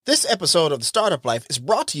This episode of The Startup Life is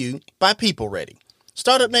brought to you by People Ready.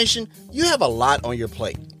 Startup Nation, you have a lot on your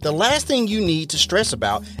plate. The last thing you need to stress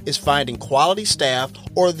about is finding quality staff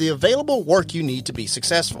or the available work you need to be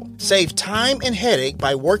successful. Save time and headache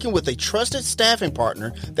by working with a trusted staffing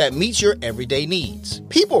partner that meets your everyday needs.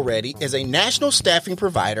 People Ready is a national staffing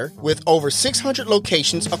provider with over 600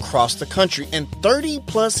 locations across the country and 30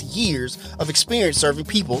 plus years of experience serving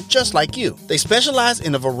people just like you. They specialize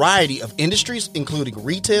in a variety of industries including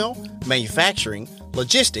retail, manufacturing,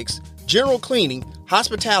 logistics, general cleaning,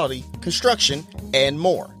 hospitality, construction, and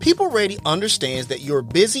more. People Ready understands that you're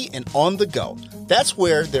busy and on the go. That's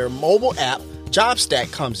where their mobile app,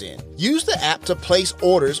 JobStack, comes in. Use the app to place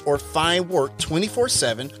orders or find work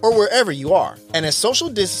 24/7 or wherever you are. And as social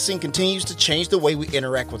distancing continues to change the way we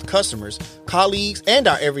interact with customers, colleagues, and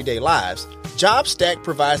our everyday lives, JobStack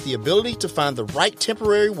provides the ability to find the right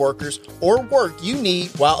temporary workers or work you need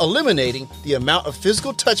while eliminating the amount of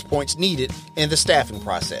physical touch points needed in the staffing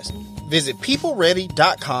process. Visit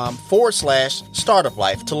peopleready.com/startup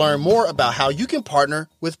life to learn more about how you can partner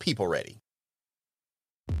with People Ready.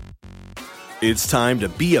 It's time to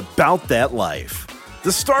be about that life,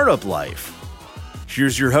 the startup life.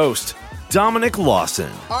 Here's your host, Dominic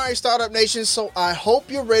Lawson. All right, Startup Nation, so I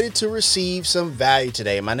hope you're ready to receive some value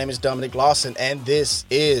today. My name is Dominic Lawson, and this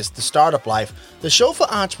is The Startup Life, the show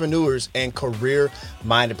for entrepreneurs and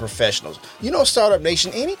career-minded professionals. You know, Startup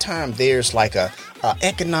Nation, anytime there's like a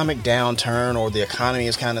economic downturn or the economy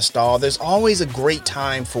is kind of stalled, there's always a great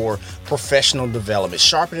time for professional development,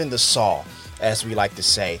 sharpening the saw, as we like to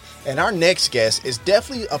say. And our next guest is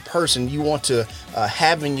definitely a person you want to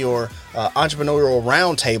have in your entrepreneurial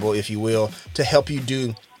roundtable, if you will, to help you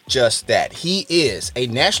do just that. He is a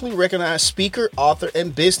nationally recognized speaker, author,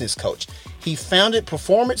 and business coach. He founded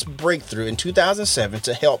Performance Breakthrough in 2007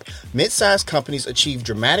 to help mid-sized companies achieve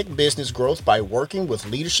dramatic business growth by working with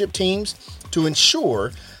leadership teams to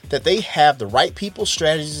ensure that they have the right people,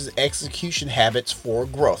 strategies, and execution habits for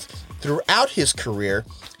growth. Throughout his career,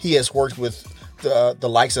 he has worked with the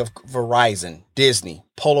likes of Verizon, Disney,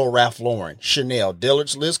 Polo Ralph Lauren, Chanel,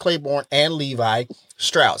 Dillard's, Liz Claiborne, and Levi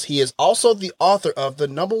Strauss. He is also the author of the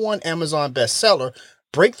 #1 Amazon bestseller,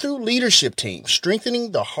 Breakthrough Leadership Team,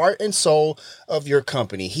 Strengthening the Heart and Soul of Your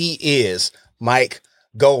Company. He is Mike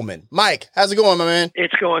Goldman. Mike, how's it going, my man?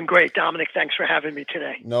 It's going great, Dominic. Thanks for having me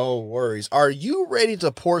today. No worries. Are you ready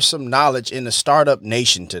to pour some knowledge in the Startup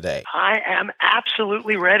Nation today? I am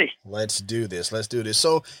absolutely ready. Let's do this.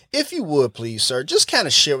 So if you would, please, sir, just kind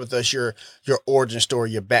of share with us your origin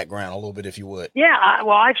story, your background a little bit, if you would. Yeah,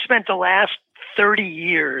 I've spent the last 30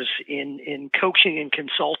 years in coaching and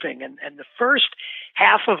consulting. And the first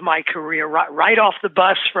half of my career, right off the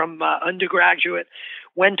bus from undergraduate,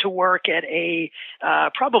 went to work at a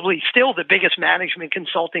probably still the biggest management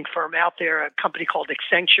consulting firm out there, a company called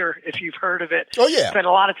Accenture, if you've heard of it. Oh, yeah. Spent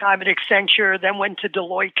a lot of time at Accenture, then went to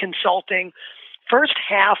Deloitte Consulting. First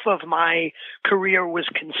half of my career was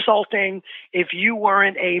consulting. If you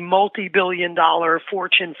weren't a multi-billion-dollar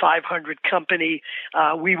Fortune 500 company,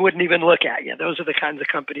 we wouldn't even look at you. Those are the kinds of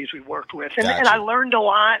companies we worked with. And, Gotcha. and I learned a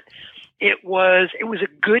lot. It was a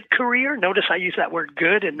good career. Notice I use that word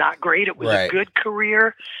good and not great. It was Right. a good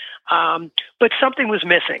career. But something was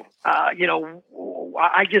missing.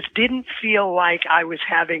 I just didn't feel like I was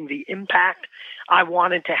having the impact I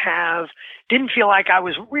wanted to have. Didn't feel like I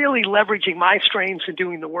was really leveraging my strengths and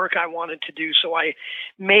doing the work I wanted to do. So I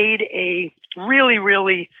made a really,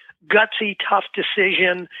 really gutsy, tough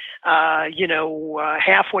decision,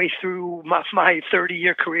 halfway through my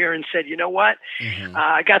 30-year career and said, you know what,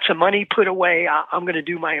 I got some money put away. I'm going to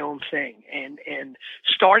do my own thing and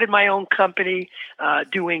started my own company,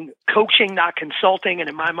 doing coaching, not consulting. And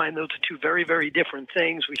in my mind, those are two very, very different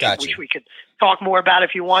things. Which we could talk more about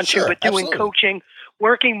if you want Sure, to, but doing absolutely. coaching,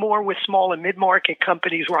 working more with small and mid-market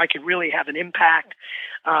companies where I could really have an impact.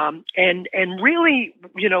 And really,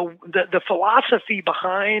 the philosophy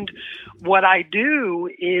behind what I do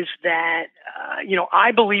is that,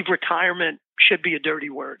 I believe retirement should be a dirty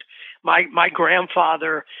word. My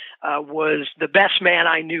grandfather was the best man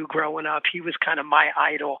I knew growing up. He was kind of my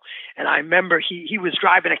idol. And I remember he was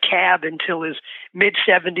driving a cab until his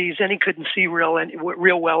mid-70s, and he couldn't see real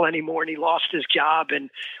well anymore, and he lost his job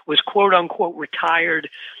and was quote-unquote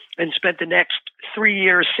retired and spent the next 3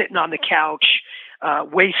 years sitting on the couch,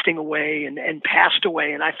 wasting away and passed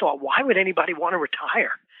away. And I thought, why would anybody want to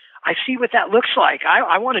retire? I see what that looks like.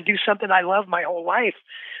 I want to do something I love my whole life.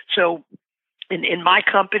 So In my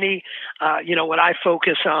company, what I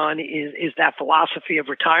focus on is that philosophy of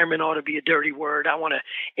retirement ought to be a dirty word. I want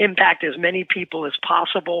to impact as many people as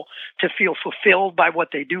possible to feel fulfilled by what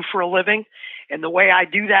they do for a living. And the way I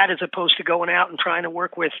do that, as opposed to going out and trying to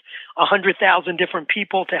work with 100,000 different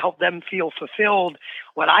people to help them feel fulfilled,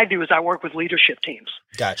 what I do is I work with leadership teams.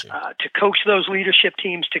 Gotcha. To coach those leadership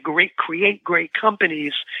teams to create great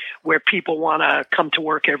companies where people want to come to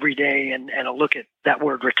work every day and look at that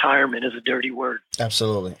word retirement as a dirty word.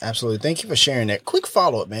 Absolutely. Absolutely. Thank you for sharing that. Quick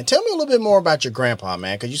follow-up, man. Tell me a little bit more about your grandpa,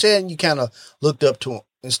 man, because you said you kind of looked up to him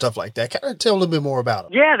and stuff like that. Kind of tell a little bit more about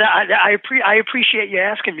him. Yeah, I appreciate you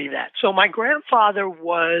asking me that. So my grandfather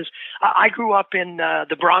I grew up in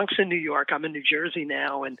the Bronx in New York. I'm in New Jersey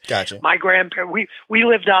now. And Gotcha. My grandparents, we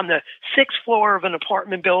lived on the 6th floor of an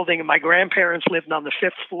apartment building, and my grandparents lived on the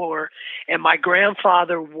 5th floor. And my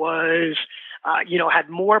grandfather was had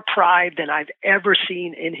more pride than I've ever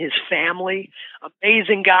seen in his family.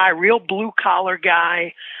 Amazing guy, real blue collar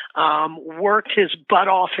guy, worked his butt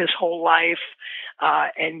off his whole life,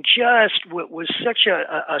 and just was such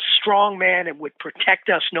a strong man and would protect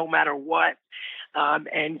us no matter what.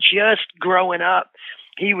 And just growing up,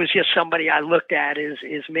 he was just somebody I looked at as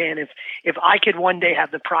man, if I could one day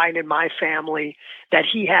have the pride in my family that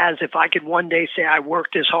he has, if I could one day say I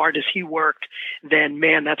worked as hard as he worked, then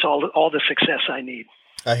man, that's all the success I need.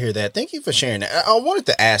 I hear that. Thank you for sharing that. I wanted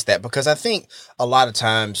to ask that because I think a lot of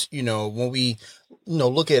times, when we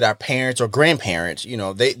look at our parents or grandparents,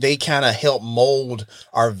 they kind of help mold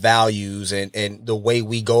our values and the way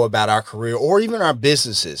we go about our career or even our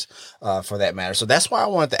businesses, for that matter. So that's why I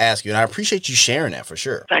wanted to ask you, and I appreciate you sharing that for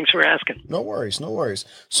sure. Thanks for asking. No worries. No worries.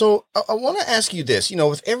 So I want to ask you this,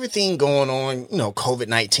 with everything going on,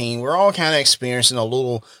 COVID-19, we're all kind of experiencing a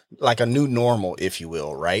little like a new normal, if you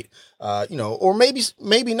will, right? Or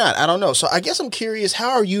maybe not. I don't know. So I guess I'm curious,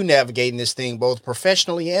 how are you navigating this thing, both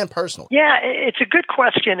professionally and personally? Yeah, it's a good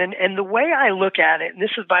question. And the way I look at it, and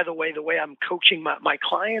this is, by the way I'm coaching my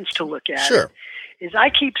clients to look at Sure. it, is I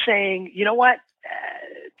keep saying,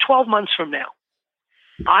 12 months from now,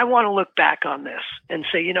 I want to look back on this and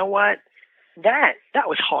say, that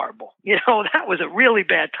was horrible. That was a really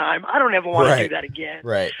bad time. I don't ever want to do that again.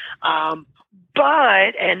 Right.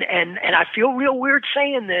 But, and I feel real weird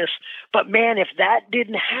saying this, but man, if that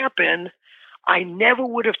didn't happen, I never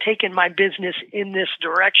would have taken my business in this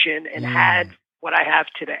direction and had what I have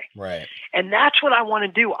today. Right. And that's what I want to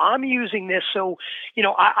do. I'm using this. So,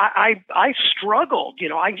 I struggled,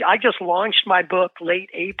 I just launched my book late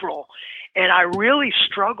April, and I really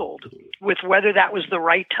struggled with whether that was the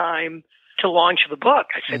right time to launch the book.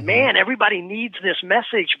 I said, man, everybody needs this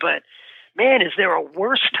message, but man, is there a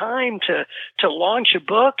worse time to launch a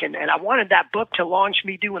book? And I wanted that book to launch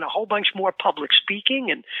me doing a whole bunch more public speaking,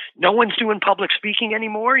 and no one's doing public speaking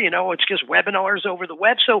anymore. It's just webinars over the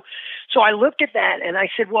web. So I looked at that and I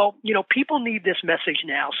said, well, people need this message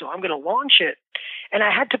now, so I'm going to launch it. And I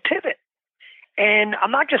had to pivot. And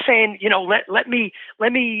I'm not just saying, let me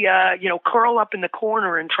curl up in the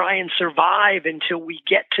corner and try and survive until we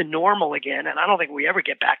get to normal again. And I don't think we ever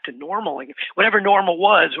get back to normal. Whatever normal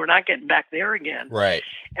was, we're not getting back there again. Right.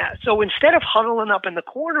 So instead of huddling up in the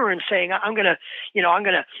corner and saying, I'm going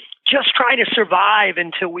to just try to survive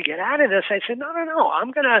until we get out of this, I said, no.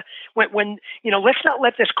 I'm going to, let's not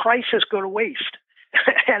let this crisis go to waste.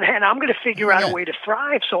 and I'm going to figure out a way to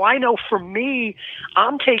thrive. So I know for me,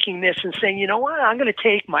 I'm taking this and saying, you know what, I'm going to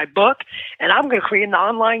take my book and I'm going to create an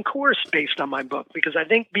online course based on my book, because I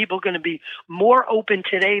think people are going to be more open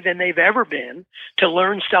today than they've ever been to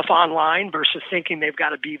learn stuff online versus thinking they've got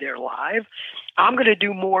to be there live. I'm going to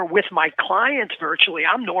do more with my clients virtually.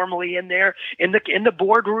 I'm normally in there in the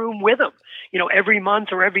boardroom with them, every month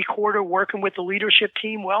or every quarter, working with the leadership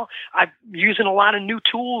team. Well, I'm using a lot of new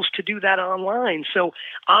tools to do that online. So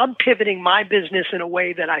I'm pivoting my business in a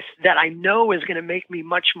way that I know is going to make me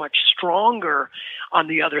much, much stronger on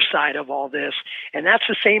the other side of all this. And that's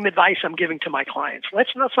the same advice I'm giving to my clients.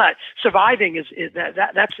 Let's not surviving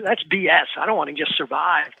that's BS. I don't want to just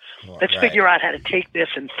survive. Let's figure out how to take this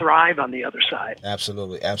and thrive on the other side.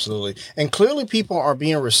 Absolutely. Absolutely. And clearly people are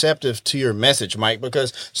being receptive to your message, Mike,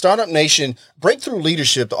 because Startup Nation, Breakthrough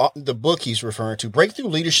Leadership, the book he's referring to, Breakthrough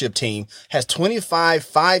Leadership Team, has 25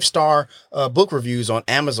 5-star book reviews on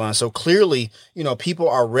Amazon. So clearly, people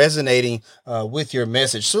are resonating with your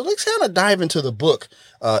message. So let's kind of dive into the book,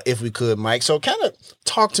 if we could, Mike. So kind of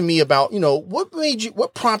talk to me about,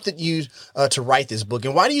 what prompted you to write this book,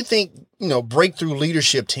 and why do you think, Breakthrough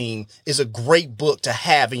Leadership Team is a great book to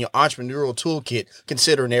have in your entrepreneurial toolbox toolkit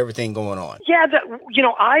considering everything going on? Yeah,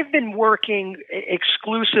 I've been working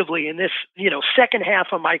exclusively in this, second half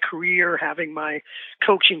of my career, having my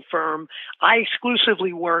coaching firm. I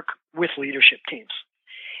exclusively work with leadership teams.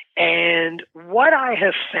 And what I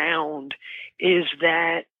have found is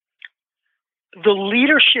that the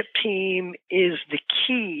leadership team is the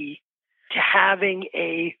key to having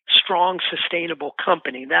a strong, sustainable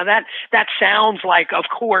company. Now that sounds like, of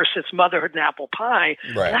course, it's motherhood and apple pie.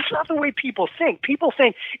 Right. That's not the way people think. People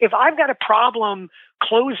think if I've got a problem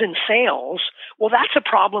closing sales, well, that's a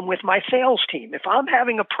problem with my sales team. If I'm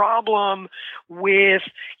having a problem with,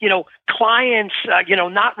 clients,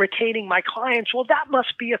 not retaining my clients, well, that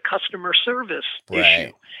must be a customer service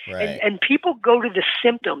issue. Right. And people go to the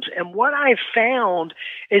symptoms. And what I've found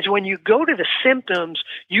is when you go to the symptoms,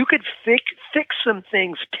 you could fix some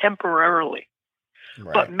things temporarily.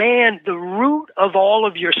 Right. But man, the root of all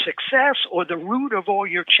of your success or the root of all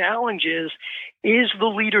your challenges is the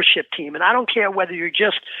leadership team. And I don't care whether you're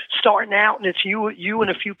just starting out and it's you and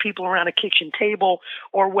a few people around a kitchen table,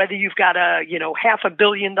 or whether you've got a, $500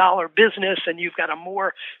 million business and you've got a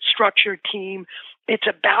more structured team. It's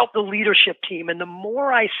about the leadership team. And the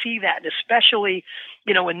more I see that, and especially,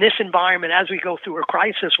 in this environment, as we go through a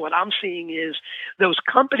crisis, what I'm seeing is those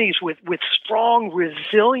companies with strong,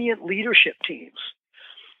 resilient leadership teams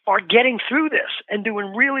are getting through this and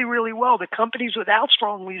doing really, really well. The companies without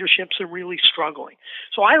strong leaderships are really struggling.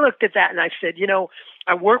 So I looked at that and I said,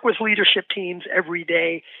 I work with leadership teams every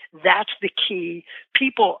day. That's the key.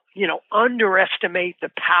 People, underestimate the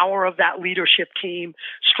power of that leadership team.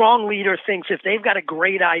 Strong leader thinks if they've got a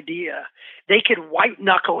great idea, they could white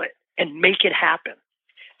knuckle it and make it happen.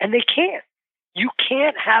 And they can't. You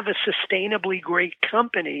can't have a sustainably great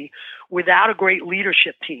company without a great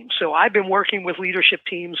leadership team. So I've been working with leadership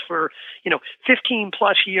teams for, 15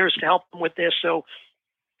 plus years to help them with this. So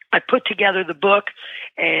I put together the book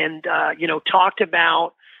and, talked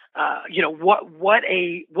about, what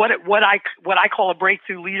I call a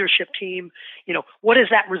breakthrough leadership team. What does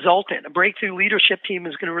that result in? A breakthrough leadership team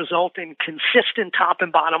is going to result in consistent top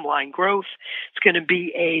and bottom line growth. It's going to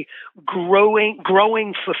be a growing,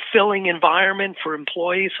 fulfilling environment for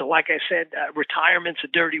employees. So like I said, retirement's a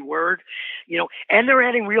dirty word, and they're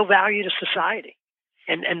adding real value to society.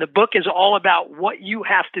 And the book is all about what you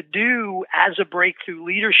have to do as a breakthrough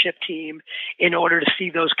leadership team in order to see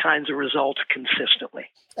those kinds of results consistently.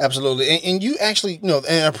 Absolutely. And you actually, and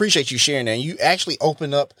I appreciate you sharing that. And you actually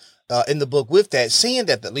open up in the book with that, saying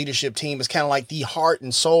that the leadership team is kind of like the heart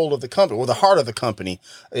and soul of the company, or the heart of the company,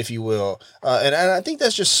 if you will. And I think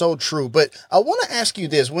that's just so true. But I want to ask you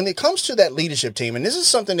this: when it comes to that leadership team, and this is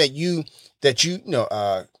something that you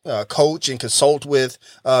coach and consult with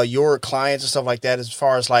your clients and stuff like that, as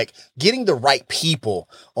far as like getting the right people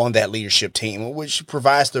on that leadership team, which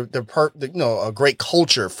provides a great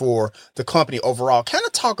culture for the company overall. Kind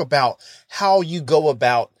of talk about how you go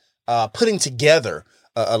about putting together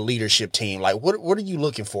a leadership team. Like what are you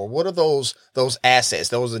looking for? What are those assets,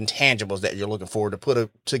 those intangibles that you're looking for to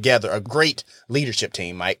together a great leadership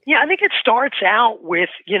team, Mike? Yeah, I think it starts out with,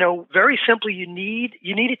 very simply, you need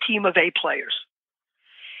a team of A players.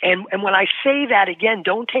 And when I say that, again,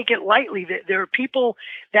 don't take it lightly. There are people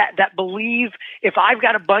that believe if I've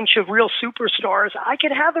got a bunch of real superstars, I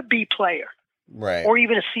could have a B player. Right. Or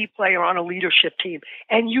even a C player on a leadership team.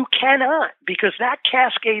 And you cannot, because that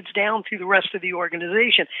cascades down through the rest of the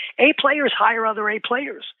organization. A players hire other A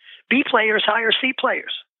players. B players hire C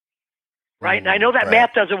players. Right? And I know that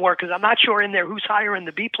math doesn't work because I'm not sure in there who's hiring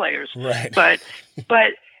the B players. Right. But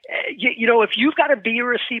if you've got a B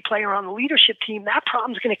or a C player on the leadership team, that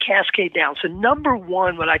problem's going to cascade down. So number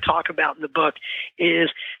one, what I talk about in the book is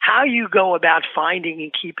how you go about finding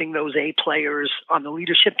and keeping those A players on the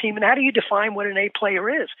leadership team, and how do you define what an A player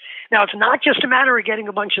is? Now, it's not just a matter of getting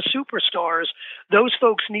a bunch of superstars. Those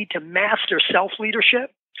folks need to master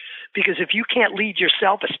self-leadership. Because if you can't lead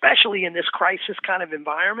yourself, especially in this crisis kind of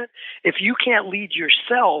environment, if you can't lead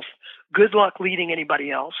yourself, good luck leading anybody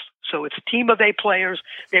else. So it's a team of A players.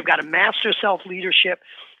 They've got to master self-leadership.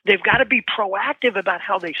 They've got to be proactive about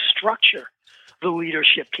how they structure the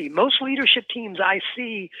leadership team. Most leadership teams I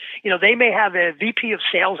see, they may have a VP of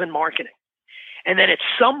sales and marketing. And then at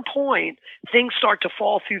some point, things start to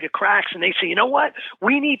fall through the cracks and they say, you know what?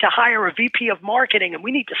 We need to hire a VP of marketing and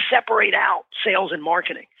we need to separate out sales and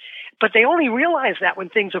marketing. But they only realize that when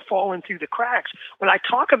things are falling through the cracks. What I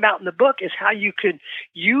talk about in the book is how you could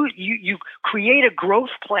you create a growth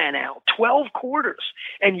plan out 12 quarters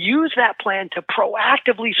and use that plan to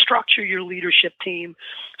proactively structure your leadership team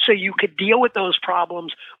so you could deal with those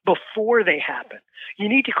problems before they happen. You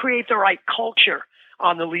need to create the right culture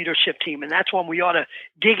on the leadership team. And that's when we ought to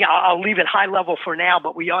dig. I'll leave it high level for now,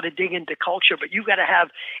 but we ought to dig into culture. But you've got to have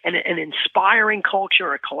an inspiring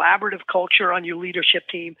culture, a collaborative culture on your leadership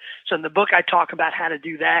team. So in the book, I talk about how to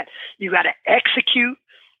do that. You got to execute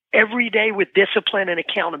every day with discipline and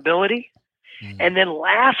accountability. And then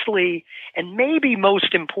lastly, and maybe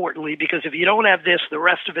most importantly, because if you don't have this, the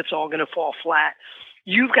rest of it's all going to fall flat.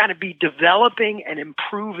 You've got to be developing and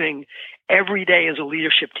improving every day as a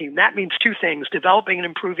leadership team. That means two things. Developing and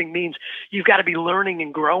improving means you've got to be learning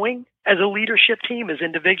and growing as a leadership team, as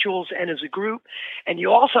individuals and as a group. And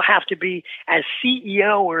you also have to be, as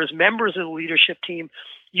CEO or as members of the leadership team,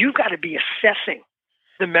 you've got to be assessing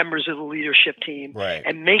the members of the leadership team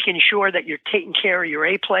and making sure that you're taking care of your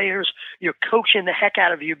A players, you're coaching the heck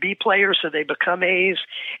out of your B players so they become A's,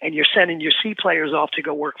 and you're sending your C players off to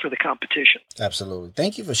go work for the competition. Absolutely.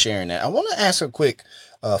 Thank you for sharing that. I want to ask a quick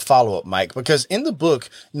follow-up, Mike, because in the book,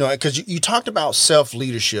 because you talked about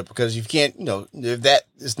self-leadership, because you can't, if that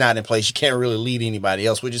is not in place, you can't really lead anybody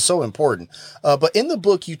else, which is so important. But in the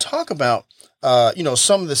book, you talk about,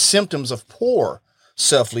 some of the symptoms of poor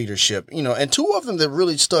self-leadership, and two of them that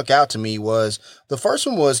really stuck out to me was, the first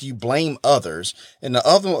one was you blame others, and the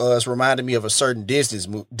other one was reminded me of a certain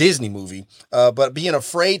Disney movie, but being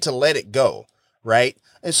afraid to let it go, right?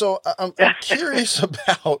 And so I'm curious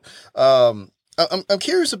about, I'm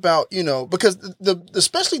curious about, because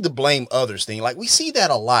especially the blame others thing, like we see that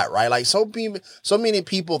a lot, right? Like so many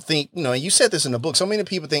people think, and you said this in the book, so many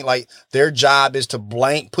people think like their job is to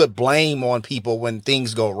put blame on people when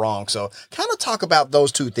things go wrong. So kind of talk about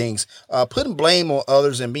those two things, putting blame on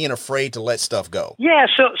others and being afraid to let stuff go. Yeah.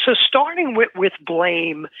 So starting with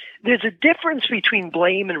blame, there's a difference between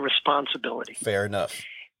blame and responsibility. Fair enough.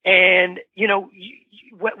 And,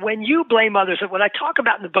 when you blame others, what I talk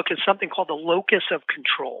about in the book is something called the locus of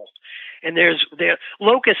control. And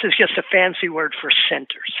locus is just a fancy word for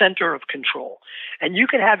center of control. And you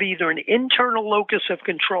can have either an internal locus of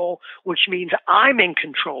control, which means I'm in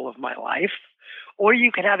control of my life, or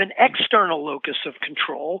you can have an external locus of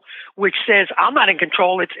control, which says I'm not in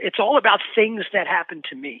control. It's all about things that happen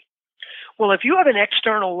to me. Well, if you have an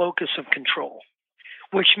external locus of control,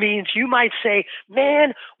 which means you might say,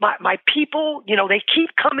 man, my people, they keep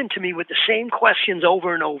coming to me with the same questions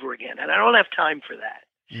over and over again, and I don't have time for that.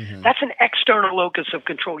 Mm-hmm. That's an external locus of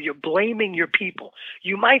control. You're blaming your people.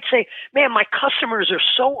 You might say, man, my customers are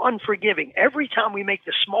so unforgiving. Every time we make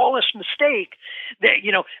the smallest mistake, they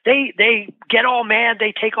get all mad,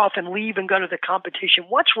 they take off and leave and go to the competition.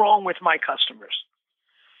 What's wrong with my customers?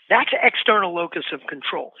 That's an external locus of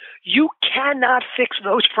control. You cannot fix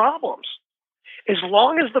those problems. As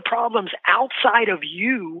long as the problem's outside of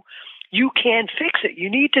you, you can't fix it. You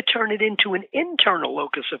need to turn it into an internal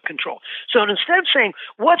locus of control. So instead of saying,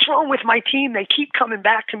 what's wrong with my team? They keep coming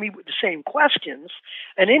back to me with the same questions.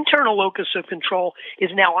 An internal locus of control is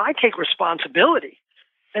now I take responsibility.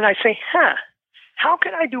 And I say, how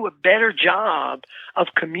can I do a better job of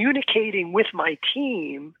communicating with my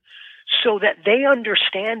team so that they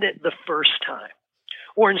understand it the first time?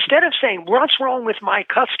 Or instead of saying, what's wrong with my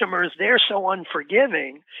customers? They're so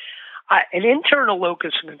unforgiving. An internal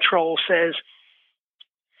locus of control says,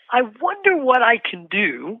 I wonder what I can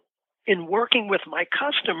do in working with my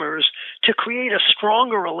customers to create a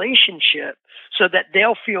stronger relationship so that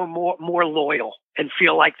they'll feel more loyal and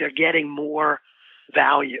feel like they're getting more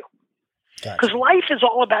value. Because life is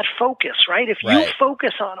all about focus, right? If you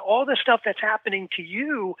focus on all the stuff that's happening to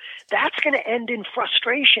you, that's going to end in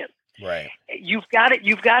frustration. Right. You've got it.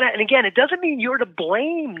 And again, it doesn't mean you're to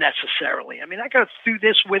blame necessarily. I mean, I go through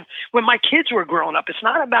this when my kids were growing up. It's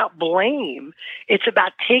not about blame. It's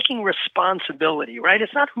about taking responsibility, right?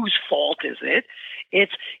 It's not whose fault is it.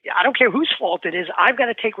 I don't care whose fault it is. I've got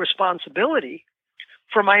to take responsibility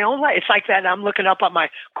for my own life. It's like that. I'm looking up on my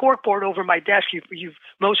corkboard over my desk.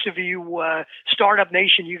 Most of you, Startup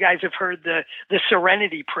Nation, you guys have heard the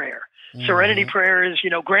Serenity Prayer. Mm-hmm. Serenity prayer is,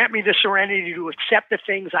 grant me the serenity to accept the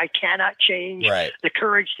things I cannot change, the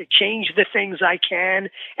courage to change the things I can,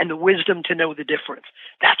 and the wisdom to know the difference.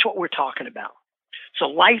 That's what we're talking about. So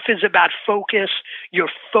life is about focus. Your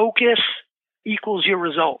focus equals your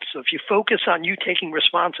results. So if you focus on you taking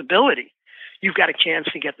responsibility, you've got a chance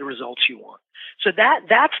to get the results you want. So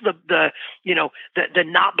that's the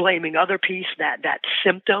not blaming other piece, that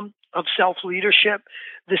symptom of self-leadership.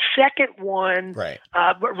 The second one,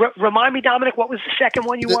 remind me, Dominic, what was the second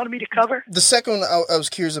one you wanted me to cover? The second one I was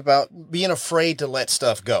curious about, being afraid to let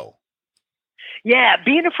stuff go. Yeah,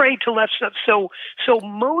 being afraid to let stuff. So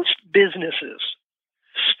most businesses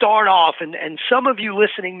start off, and some of you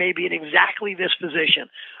listening may be in exactly this position.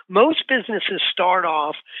 Most businesses start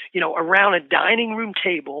off, around a dining room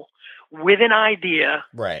table with an idea,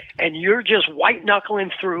 right? And you're just white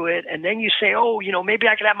knuckling through it. And then you say, oh, maybe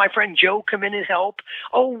I could have my friend Joe come in and help.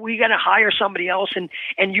 Oh, we got to hire somebody else.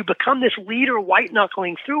 And you become this leader white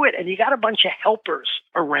knuckling through it. And you got a bunch of helpers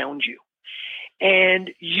around you. And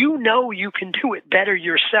you can do it better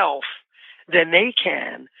yourself than they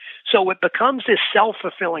can. So it becomes this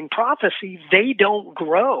self-fulfilling prophecy. They don't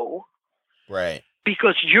grow. Right.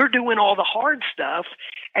 Because you're doing all the hard stuff.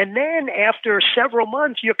 And then after several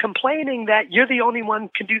months, you're complaining that you're the only one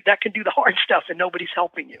that can do the hard stuff and nobody's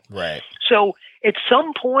helping you. Right. So at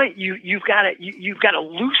some point, you've got to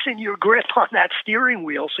loosen your grip on that steering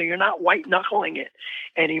wheel so you're not white knuckling it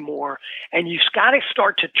anymore. And you've got to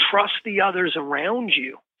start to trust the others around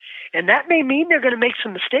you. And that may mean they're going to make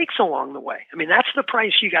some mistakes along the way. I mean, that's the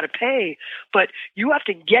price you got to pay. But you have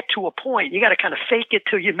to get to a point. You got to kind of fake it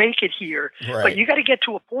till you make it here. Right. But you got to get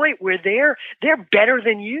to a point where they're better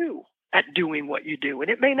than you at doing what you do. And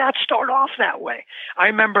it may not start off that way. I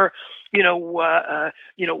remember,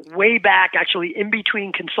 way back, actually, in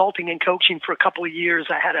between consulting and coaching for a couple of years,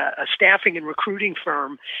 I had a staffing and recruiting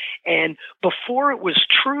firm. And before it was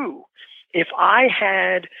true, if I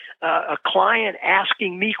had a client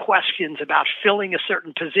asking me questions about filling a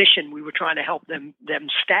certain position we were trying to help them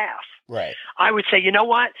staff, right, I would say, you know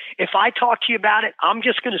what? If I talk to you about it, I'm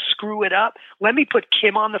just going to screw it up. Let me put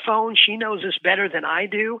Kim on the phone. She knows this better than I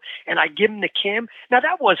do. And I give them to Kim. Now,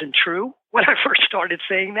 that wasn't true when I first started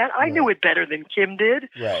saying that. I knew it better than Kim did.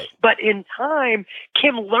 Right. But in time,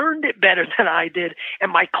 Kim learned it better than I did.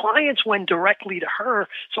 And my clients went directly to her.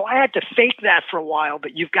 So I had to fake that for a while.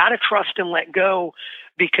 But you've got to trust and let go,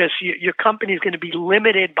 because your company is going to be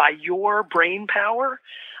limited by your brain power.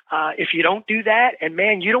 If you don't do that, and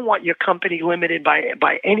man, you don't want your company limited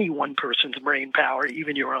by any one person's brain power,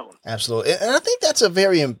 even your own. Absolutely. And I think that's a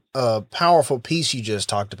very powerful piece you just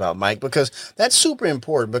talked about, Mike, because that's super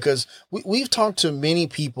important, because we've talked to many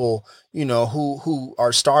people, who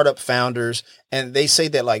are startup founders, and they say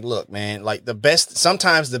that, like, look, man, like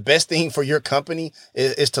sometimes the best thing for your company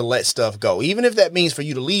is to let stuff go, even if that means for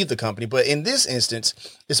you to leave the company. But in this instance,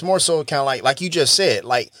 it's more so kind of like you just said,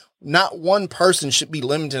 like, not one person should be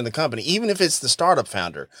limited in the company, even if it's the startup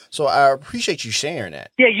founder. So I appreciate you sharing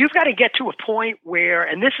that. Yeah, you've got to get to a point where,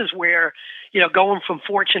 and this is where, going from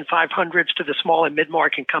Fortune 500s to the small and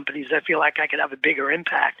mid-market companies, I feel like I could have a bigger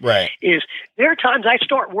impact. Right. Is there are times I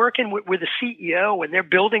start working with a CEO and they're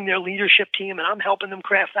building their leadership team, and I'm helping them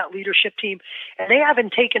craft that leadership team, and they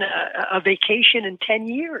haven't taken a vacation in 10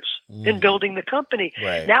 years in building the company.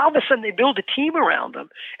 Right. Now, all of a sudden, they build a team around them,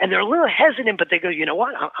 and they're a little hesitant, but they go, you know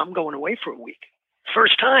what, I'm going away for a week.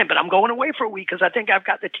 First time, but I'm going away for a week because I think I've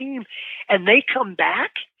got the team. And they come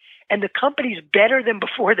back, and the company's better than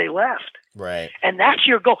before they left. Right. And that's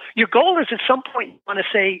your goal. Your goal is at some point you want to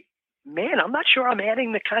say, man, I'm not sure I'm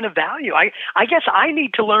adding the kind of value. I guess I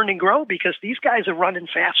need to learn and grow because these guys are running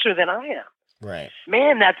faster than I am. Right.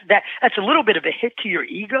 Man, that's a little bit of a hit to your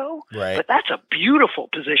ego, right, but that's a beautiful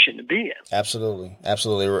position to be in. Absolutely.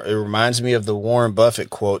 Absolutely. It reminds me of the Warren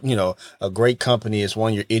Buffett quote, a great company is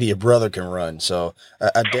one your idiot brother can run. So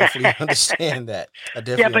I definitely understand that.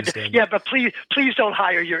 But please don't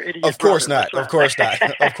hire your idiot brother. Of course not. Of course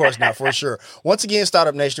not. Of course not, for sure. Once again,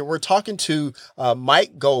 Startup Nation, we're talking to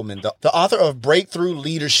Mike Goldman, the author of Breakthrough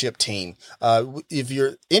Leadership Team. If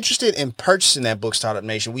you're interested in purchasing that book, Startup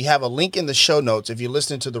Nation, we have a link in the show notes if you're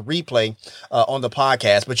listening to the replay on the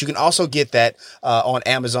podcast, but you can also get that on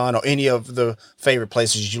Amazon or any of the favorite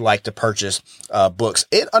places you like to purchase books.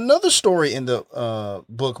 Another story in the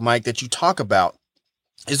book, Mike, that you talk about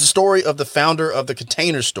is the story of the founder of the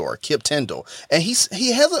Container Store, Kip Tindall. And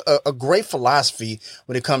he has a great philosophy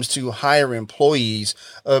when it comes to hiring employees,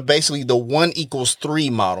 basically the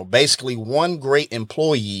 1=3 model, basically one great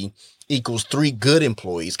employee equals 3 good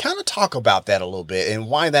employees. Kind of talk about that a little bit and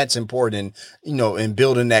why that's important, in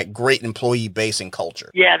building that great employee base and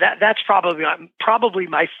culture. Yeah, that's probably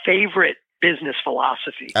my favorite business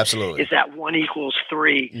philosophy. Absolutely. Is that 1=3.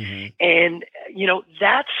 Mm-hmm. And,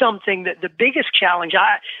 that's something that the biggest challenge,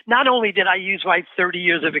 not only did I use my 30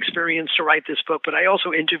 years of experience to write this book, but I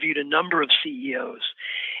also interviewed a number of CEOs.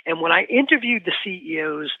 And when I interviewed the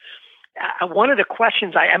CEOs, one of the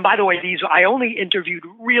questions and by the way, I only interviewed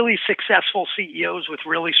really successful CEOs with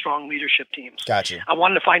really strong leadership teams. Gotcha. I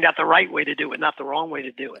wanted to find out the right way to do it, not the wrong way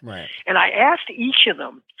to do it. Right. And I asked each of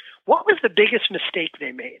them, what was the biggest mistake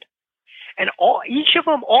they made? And all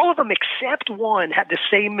of them except one had the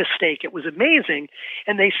same mistake. It was amazing.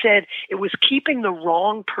 And they said it was keeping the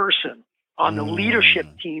wrong person on the leadership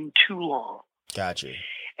team too long. Gotcha.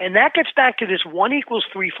 And that gets back to this 1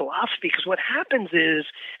 = 3 philosophy, because what happens is,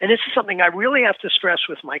 and this is something I really have to stress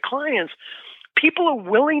with my clients, people are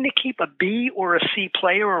willing to keep a B or a C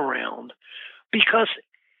player around because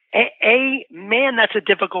man, that's a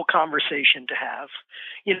difficult conversation to have.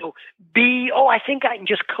 B, I think I can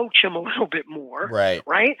just coach them a little bit more. Right.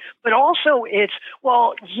 Right. But also it's,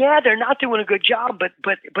 well, yeah, they're not doing a good job, but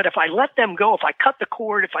if I let them go, if I cut the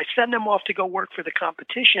cord, if I send them off to go work for the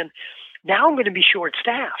competition, now I'm going to be short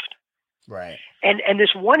staffed. Right. And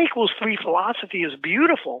this 1 = 3 philosophy is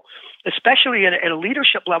beautiful, especially at a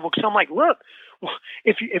leadership level. Because I'm like, look,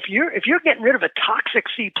 if you're getting rid of a toxic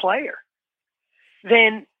C player,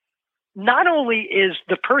 then not only is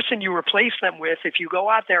the person you replace them with, if you go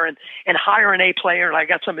out there and hire an A player, and I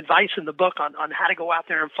got some advice in the book on how to go out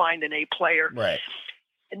there and find an A player. Right.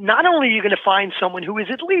 Not only are you going to find someone who is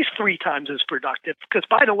at least 3 times as productive, because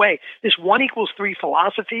by the way, this 1 = 3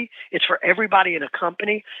 philosophy, it's for everybody in a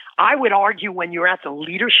company. I would argue when you're at the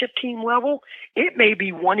leadership team level, it may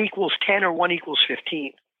be 1 = 10 or 1 =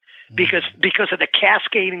 15. Because of the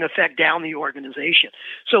cascading effect down the organization.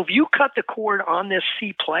 So if you cut the cord on this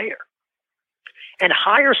C player and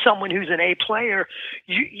hire someone who's an A player,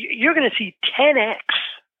 you're going to see 10x,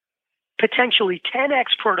 potentially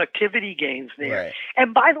 10x productivity gains there. Right.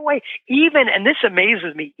 And by the way, and this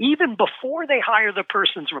amazes me, even before they hire the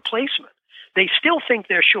person's replacement, they still think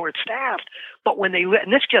they're short-staffed. But when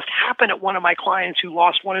and this just happened at one of my clients who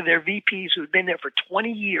lost one of their VPs who had been there for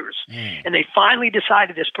 20 years, and they finally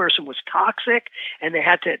decided this person was toxic, and they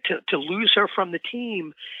had to lose her from the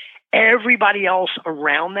team. Everybody else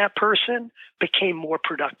around that person became more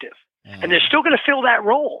productive. And they're still going to fill that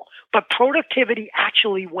role, but productivity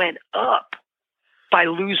actually went up by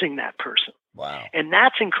losing that person. Wow. And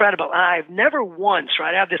that's incredible. I've never once,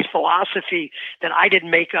 right, I have this philosophy that I didn't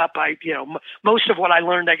make up. Most of what I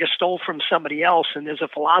learned, I just stole from somebody else. And there's a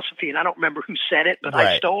philosophy, and I don't remember who said it, but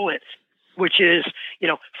I stole it, which is,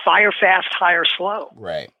 fire fast, hire slow.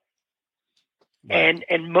 Right. And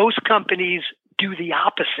most companies do the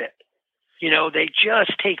opposite. They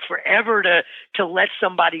just take forever to let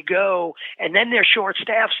somebody go, and then they're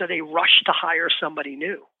short-staffed, so they rush to hire somebody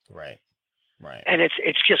new. Right. Right. And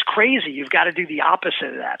it's just crazy. You've got to do the opposite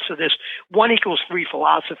of that. So this 1 = 3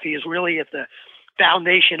 philosophy is really at the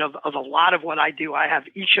foundation of a lot of what I do. I have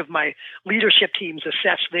each of my leadership teams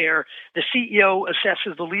assess the CEO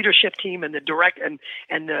assesses the leadership team, and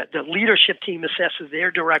the leadership team assesses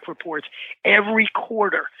their direct reports every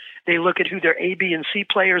quarter. They look at who their A, B, and C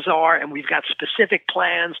players are, and we've got specific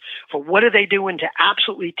plans for what are they doing to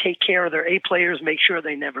absolutely take care of their A players, make sure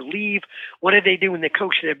they never leave. What are they doing to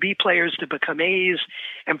coach their B players to become A's?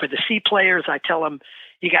 And for the C players, I tell them,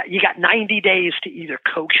 you got 90 days to either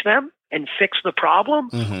coach them and fix the problem,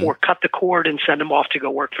 or cut the cord and send them off to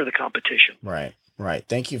go work for the competition. Right. Right.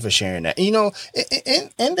 Thank you for sharing that. In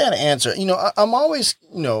that answer, I'm always,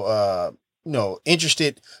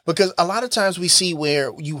 interested, because a lot of times we see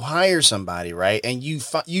where you hire somebody, right, and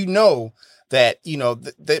that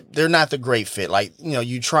they're not the great fit. Like,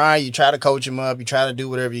 you try to coach them up, you try to do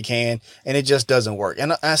whatever you can, and it just doesn't work.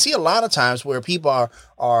 And I see a lot of times where people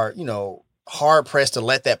are hard pressed to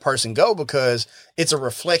let that person go because it's a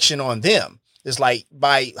reflection on them. It's like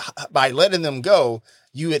by letting them go,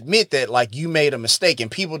 you admit that like you made a mistake,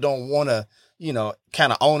 and people don't want to,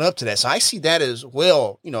 kind of own up to that. So I see that as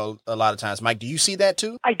well, a lot of times. Mike, do you see that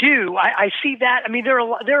too? I do. I see that. I mean, there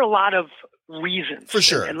are a lot of reasons. For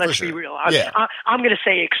sure. And let's be real. Yeah. I'm going to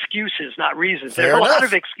say excuses, not reasons. Fair there are enough. a lot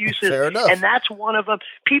of excuses. Fair enough. And that's one of them.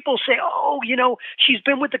 People say, she's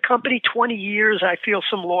been with the company 20 years. I feel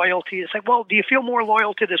some loyalty. It's like, well, do you feel more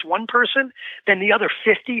loyal to this one person than the other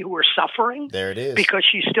 50 who are suffering? There it is. Because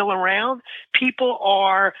she's still around. People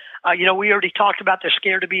are, we already talked about they're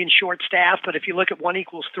scared of being short staffed, but if you look at 1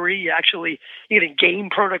 = 3, you're going to gain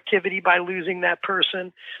productivity by losing that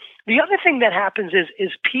person. The other thing that happens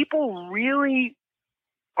is people really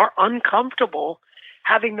are uncomfortable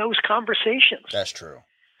having those conversations. That's true.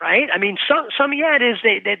 Right? I mean, some it is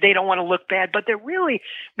they don't want to look bad, but they're really,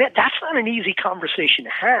 that's not an easy conversation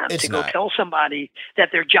to have. It's to go not. tell somebody that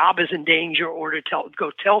their job is in danger, or to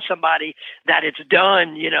go tell somebody that it's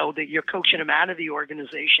done, that you're coaching them out of the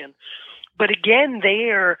organization. But again,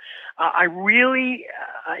 it's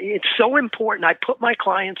so important. I put my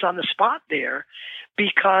clients on the spot there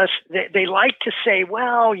because they like to say,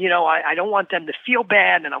 well, I don't want them to feel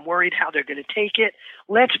bad, and I'm worried how they're going to take it.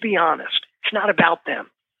 Let's be honest. It's not about them.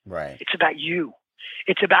 Right. It's about you.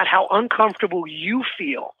 It's about how uncomfortable you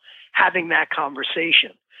feel having that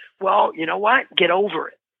conversation. Well, you know what? Get over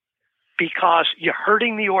it. because you're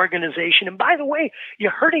hurting the organization. And by the way,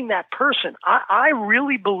 you're hurting that person. I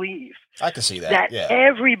really believe I can see that.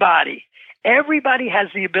 everybody has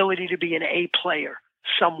the ability to be an A player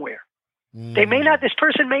somewhere. This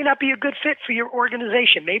person may not be a good fit for your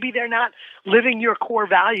organization. Maybe they're not living your core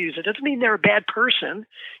values. It doesn't mean they're a bad person.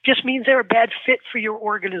 It just means they're a bad fit for your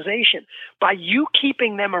organization. By you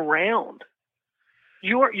keeping them around,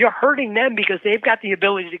 you're hurting them because they've got the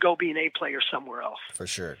ability to go be an A player somewhere else. For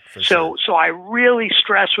sure. So I really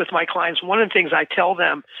stress with my clients, one of the things I tell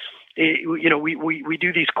them, we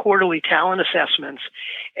do these quarterly talent assessments,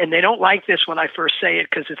 and they don't like this when I first say it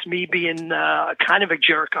because it's me being kind of a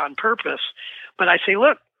jerk on purpose. But I say,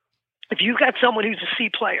 look, if you've got someone who's a C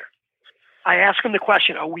player, I ask them the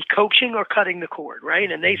question, are we coaching or cutting the cord,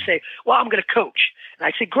 right? And they say, well, I'm going to coach. And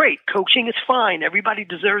I say, great, coaching is fine. Everybody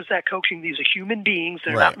deserves that coaching. These are human beings.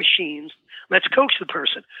 They're not machines. Let's coach the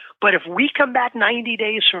person. But if we come back 90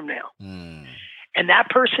 days from now and that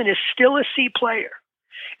person is still a C player,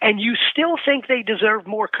 and you still think they deserve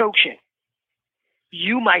more coaching,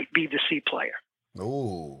 you might be the C player.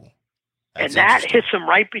 Ooh. And that hits them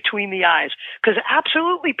right between the eyes. Because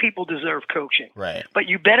absolutely people deserve coaching. Right. But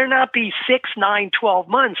you better not be 6, 9, 12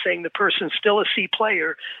 months saying the person's still a C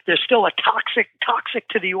player. They're still a toxic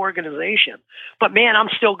to the organization. But man, I'm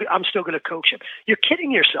still going to coach him. You're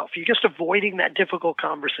kidding yourself. You're just avoiding that difficult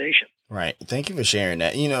conversation. Right. Thank you for sharing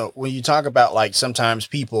that. When you talk about like sometimes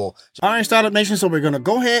people. All right, Startup Nation. So we're going to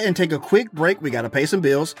go ahead and take a quick break. We got to pay some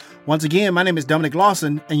bills. Once again, my name is Dominic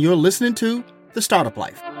Lawson, and you're listening to The Startup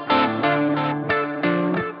Life.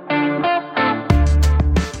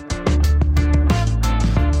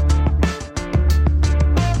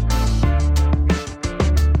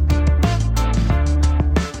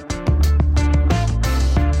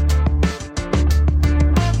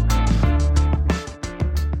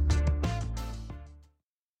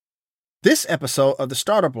 This episode of The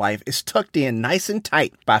Startup Life is tucked in nice and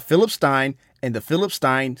tight by Philip Stein and the Philip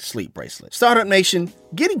Stein Sleep Bracelet. Startup Nation,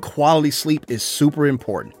 getting quality sleep is super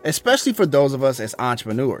important, especially for those of us as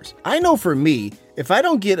entrepreneurs. I know for me, if I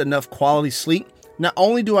don't get enough quality sleep, not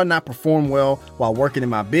only do I not perform well while working in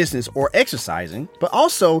my business or exercising, but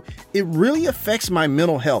also it really affects my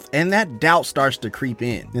mental health, and that doubt starts to creep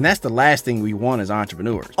in. And that's the last thing we want as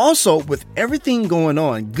entrepreneurs. Also, with everything going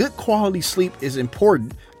on, good quality sleep is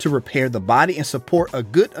important to repair the body and support a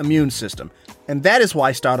good immune system. And that is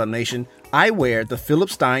why, Startup Nation, I wear the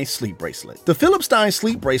Philip Stein Sleep Bracelet. The Philip Stein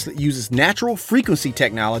Sleep Bracelet uses natural frequency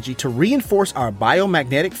technology to reinforce our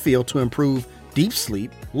biomagnetic field to improve deep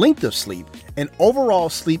sleep, length of sleep, and overall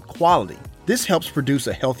sleep quality. This helps produce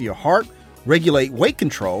a healthier heart, regulate weight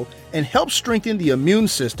control, and help strengthen the immune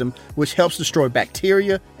system, which helps destroy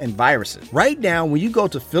bacteria and viruses. Right now, when you go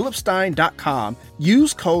to philipstein.com,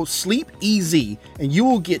 use code SLEEPEZ and you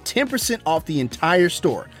will get 10% off the entire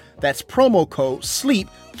store. That's promo code SLEEP,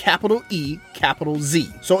 capital E, capital Z.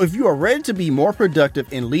 So if you are ready to be more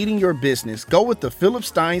productive in leading your business, go with the Philip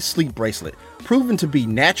Stein Sleep Bracelet, proven to be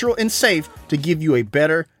natural and safe to give you a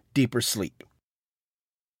better, deeper sleep.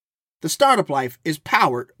 The Startup Life is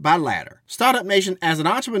powered by Ladder. Startup Nation, as an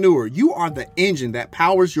entrepreneur, you are the engine that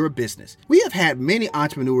powers your business. We have had many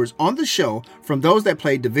entrepreneurs on the show, from those that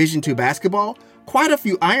played Division II basketball, quite a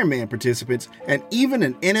few Ironman participants, and even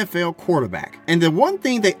an NFL quarterback. And the one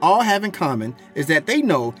thing they all have in common is that they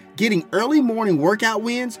know getting early morning workout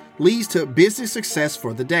wins leads to business success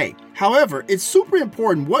for the day. However, it's super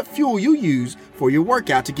important what fuel you use for your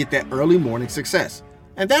workout to get that early morning success.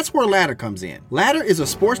 And that's where Ladder comes in. Ladder is a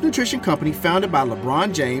sports nutrition company founded by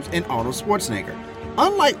LeBron James and Arnold Schwarzenegger.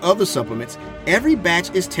 Unlike other supplements, every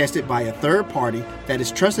batch is tested by a third party that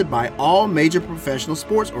is trusted by all major professional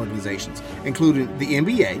sports organizations, including the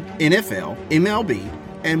NBA, NFL, MLB,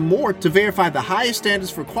 and more, to verify the highest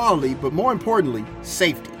standards for quality, but more importantly,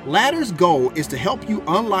 safety. Ladder's goal is to help you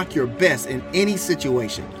unlock your best in any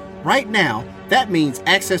situation. Right now, that means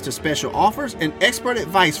access to special offers and expert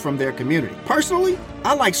advice from their community. Personally,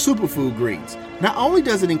 I like superfood greens. Not only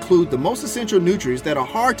does it include the most essential nutrients that are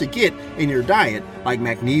hard to get in your diet, like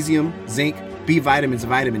magnesium, zinc, B vitamins, and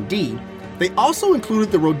vitamin D, they also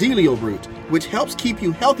included the Rodelio root, which helps keep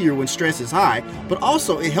you healthier when stress is high, but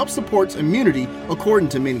also it helps support immunity according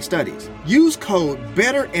to many studies. Use code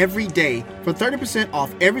BETTEREVERYDAY for 30%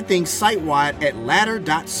 off everything site-wide at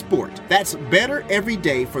ladder.sport. That's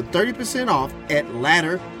BETTEREVERYDAY for 30% off at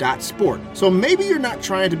ladder.sport. So maybe you're not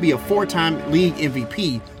trying to be a 4-time league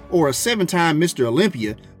MVP or a 7-time Mr.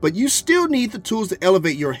 Olympia, but you still need the tools to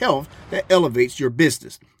elevate your health that elevates your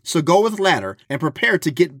business. So go with Ladder and prepare to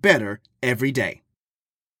get better every day.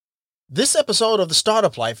 This episode of The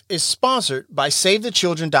Startup Life is sponsored by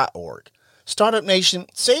SaveTheChildren.org. Startup Nation,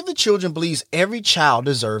 Save the Children believes every child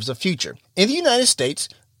deserves a future. In the United States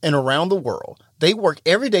and around the world, they work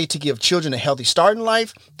every day to give children a healthy start in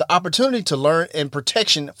life, the opportunity to learn, and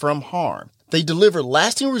protection from harm. They deliver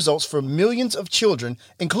lasting results for millions of children,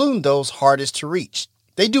 including those hardest to reach.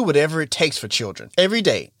 They do whatever it takes for children every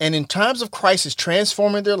day, and in times of crisis,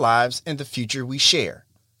 transforming their lives and the future we share.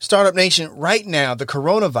 Startup Nation, right now, the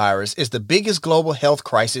coronavirus is the biggest global health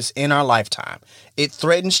crisis in our lifetime. It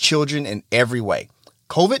threatens children in every way.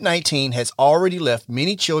 COVID-19 has already left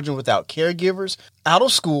many children without caregivers, out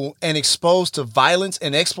of school, and exposed to violence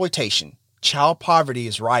and exploitation. Child poverty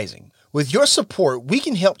is rising. With your support, we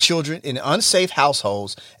can help children in unsafe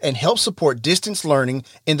households and help support distance learning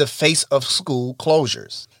in the face of school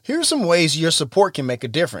closures. Here are some ways your support can make a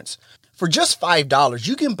difference. For just $5,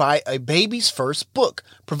 you can buy a baby's first book,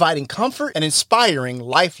 providing comfort and inspiring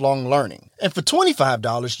lifelong learning. And for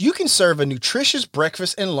 $25, you can serve a nutritious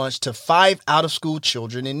breakfast and lunch to 5 out-of-school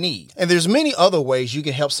children in need. And there's many other ways you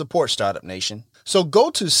can help support Startup Nation. So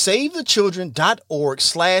go to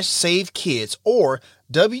savethechildren.org/savekids or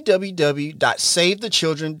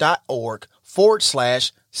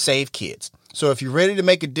www.savethechildren.org/savekids. So if you're ready to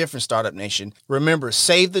make a difference, Startup Nation, remember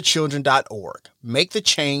savethechildren.org. Make the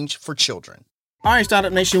change for children. All right,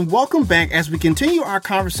 Startup Nation, welcome back as we continue our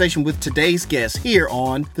conversation with today's guest here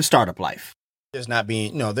on The Startup Life. Just not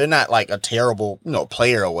being, they're not like a terrible,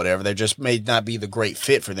 player or whatever. They just may not be the great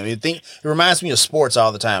fit for them. It reminds me of sports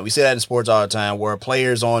all the time. We see that in sports all the time where a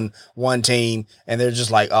player's on one team and they're just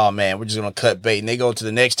like, oh man, we're just going to cut bait. And they go to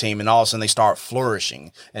the next team and all of a sudden they start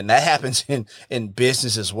flourishing. And that happens in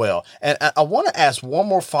business as well. And I want to ask one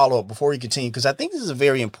more follow-up before we continue, because I think this is a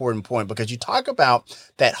very important point, because you talk about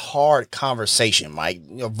that hard conversation, Mike,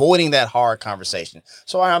 avoiding that hard conversation.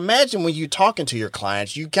 So I imagine when you're talking to your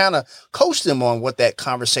clients, you kind of coach them on what that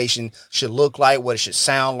conversation should look like, what it should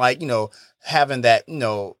sound like, having that,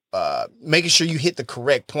 making sure you hit the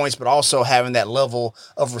correct points, but also having that level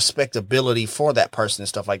of respectability for that person and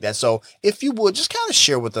stuff like that. So if you would just kind of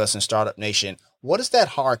share with us in Startup Nation, what does that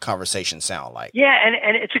hard conversation sound like? Yeah, and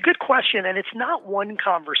it's a good question, and it's not one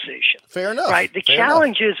conversation. Fair enough. Right? The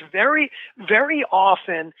challenge is very, very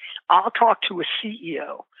often I'll talk to a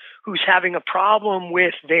CEO who's having a problem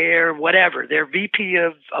with their VP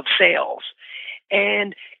of sales.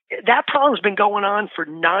 And that problem's been going on for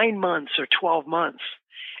 9 months or 12 months.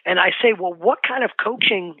 And I say, well, what kind of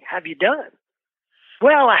coaching have you done?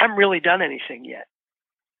 Well, I haven't really done anything yet.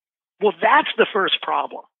 Well, that's the first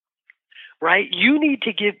problem, right? You need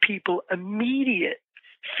to give people immediate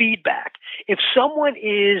feedback. If someone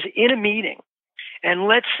is in a meeting, and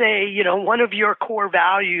let's say, one of your core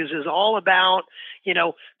values is all about,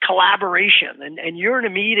 collaboration, and you're in a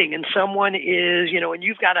meeting and someone is, and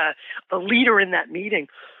you've got a leader in that meeting,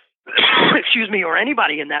 excuse me, or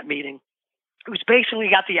anybody in that meeting who's basically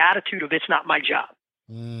got the attitude of it's not my job,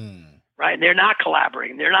 right? And they're not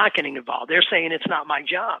collaborating. They're not getting involved. They're saying it's not my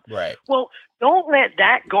job. Right. Well, don't let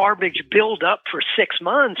that garbage build up for 6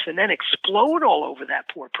 months and then explode all over that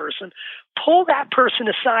poor person. Pull that person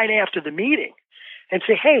aside after the meeting and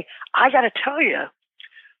say, hey, I got to tell you,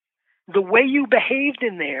 the way you behaved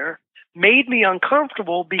in there made me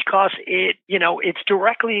uncomfortable because it's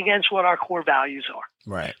directly against what our core values are.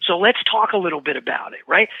 Right. So let's talk a little bit about it,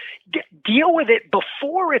 right? Deal with it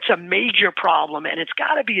before it's a major problem, and it's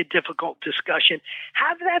got to be a difficult discussion.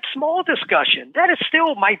 Have that small discussion. That is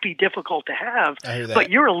still might be difficult to have, I hear that. But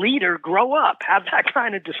you're a leader, grow up, have that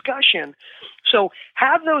kind of discussion. So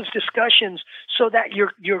have those discussions so that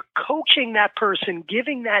you're coaching that person,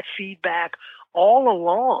 giving that feedback all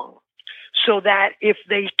along, so that if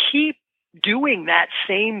they keep doing that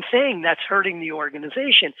same thing that's hurting the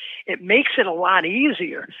organization, it makes it a lot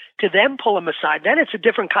easier to then pull them aside. Then it's a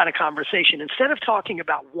different kind of conversation. Instead of talking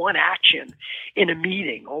about one action in a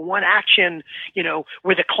meeting or one action,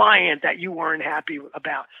 with a client that you weren't happy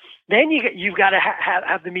about, then you've got to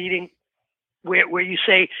have the meeting where you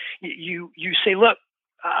say, look,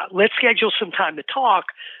 let's schedule some time to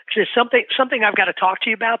talk, because there's something I've got to talk to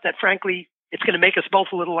you about that, frankly, it's going to make us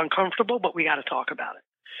both a little uncomfortable, but we got to talk about it.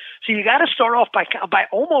 So you got to start off by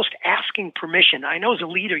almost asking permission. I know as a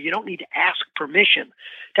leader, you don't need to ask permission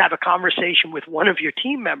to have a conversation with one of your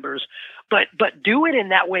team members, but do it in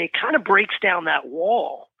that way. It kind of breaks down that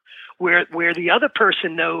wall where the other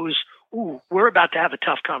person knows, ooh, we're about to have a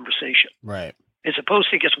tough conversation. Right. As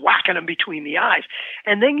opposed to just whacking them between the eyes.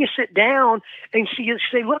 And then you sit down and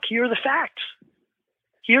say, look, here are the facts.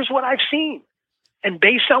 Here's what I've seen. And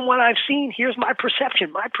based on what I've seen, here's my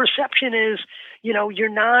perception. My perception is, you're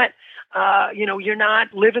not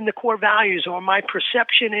living the core values, or my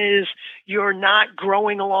perception is you're not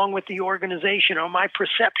growing along with the organization, or my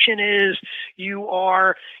perception is you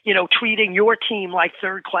are, treating your team like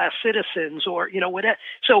third-class citizens, or, whatever.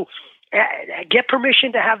 So get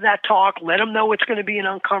permission to have that talk. Let them know it's going to be an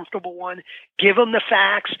uncomfortable one. Give them the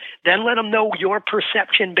facts. Then let them know your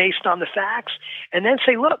perception based on the facts. And then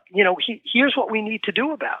say, look, here's what we need to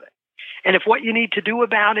do about it. And if what you need to do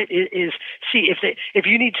about it is see if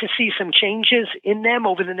you need to see some changes in them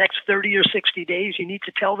over the next 30 or 60 days, you need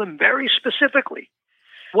to tell them very specifically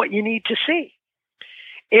what you need to see.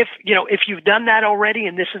 If you've done that already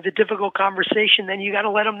and this is a difficult conversation, then you got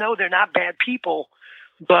to let them know they're not bad people,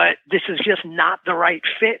 but this is just not the right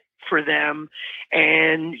fit for them.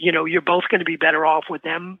 And, you're both going to be better off with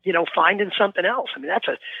them, finding something else. I mean, that's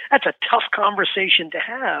a tough conversation to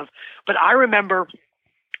have. But I remember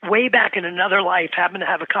way back in another life, having to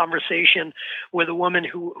have a conversation with a woman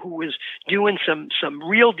who was doing some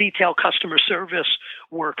real detailed customer service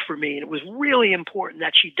work for me. And it was really important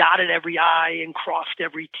that she dotted every I and crossed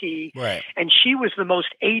every T. Right. And she was the most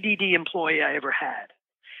ADD employee I ever had,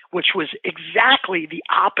 which was exactly the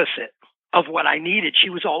opposite of what I needed. She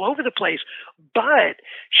was all over the place, but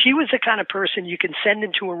she was the kind of person you can send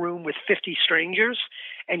into a room with 50 strangers,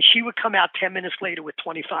 and she would come out 10 minutes later with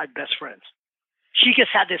 25 best friends. She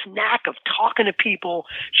just had this knack of talking to people.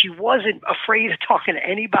 She wasn't afraid of talking to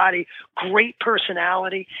anybody, great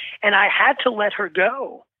personality. And I had to let her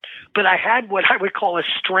go. But I had what I would call a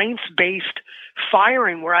strengths-based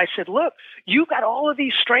firing, where I said, look, you got all of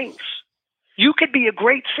these strengths. You could be a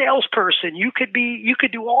great salesperson. You could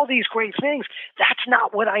do all these great things. That's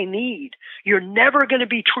not what I need. You're never going to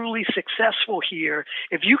be truly successful here.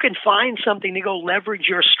 If you can find something to go leverage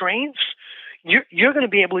your strengths, you're going to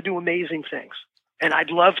be able to do amazing things. And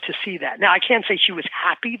I'd love to see that. Now, I can't say she was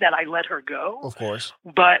happy that I let her go. Of course.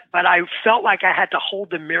 But I felt like I had to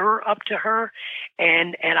hold the mirror up to her,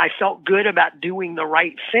 and I felt good about doing the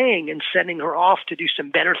right thing and sending her off to do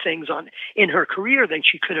some better things in her career than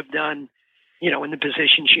she could have done, in the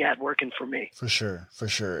position she had working for me. For sure.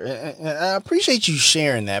 And I appreciate you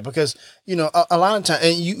sharing that, because, a lot of times,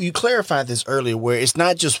 and you clarified this earlier, where it's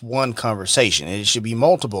not just one conversation. It should be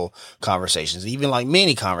multiple conversations, even like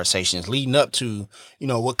many conversations leading up to,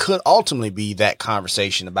 what could ultimately be that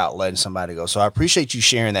conversation about letting somebody go. So I appreciate you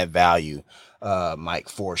sharing that value, Mike,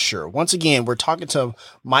 for sure. Once again, we're talking to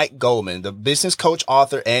Mike Goldman, the business coach,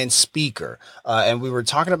 author, and speaker. And we were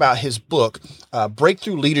talking about his book,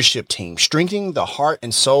 Breakthrough Leadership Team, Strengthening the Heart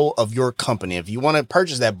and Soul of Your Company. If you want to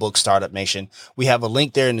purchase that book, Startup Nation, we have a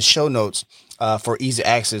link there in the show notes for easy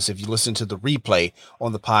access if you listen to the replay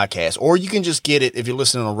on the podcast. Or you can just get it, if you're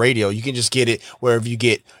listening on radio, you can just get it wherever you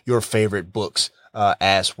get your favorite books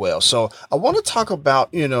as well. So I want to talk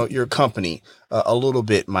about, your company a little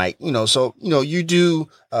bit, Mike. You do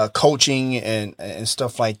coaching and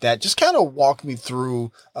stuff like that. Just kind of walk me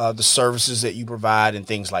through the services that you provide and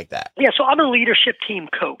things like that. Yeah, so I'm a leadership team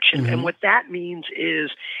coach. And what that means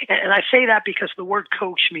is, and I say that because the word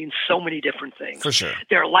coach means so many different things. For sure.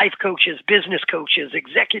 There are life coaches, business coaches,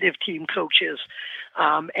 executive team coaches.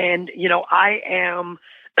 I am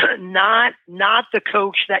not the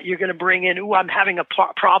coach that you're going to bring in. I'm having a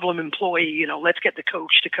problem employee. Let's get the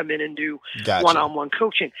coach to come in and do one-on-one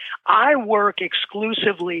coaching. I work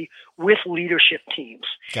exclusively with leadership teams.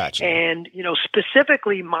 Gotcha. And,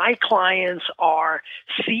 specifically my clients are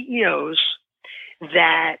CEOs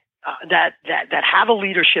that have a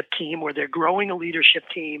leadership team, or they're growing a leadership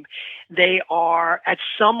team. They are at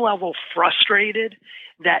some level frustrated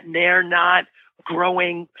that they're not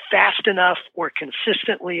growing fast enough or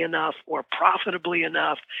consistently enough or profitably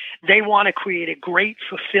enough. They want to create a great,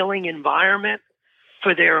 fulfilling environment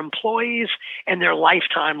for their employees and their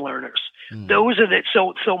lifetime learners. Those are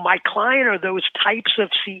so my client are those types of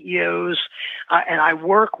CEOs, and I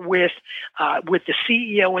work with the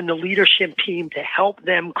CEO and the leadership team to help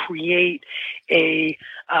them create a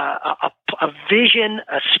vision,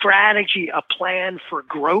 a strategy, a plan for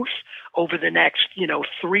growth over the next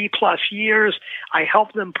 3+ years. I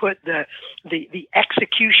help them put the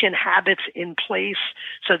execution habits in place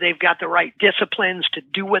so they've got the right disciplines to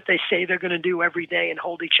do what they say they're going to do every day and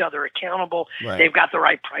hold each other accountable. Right. They've got the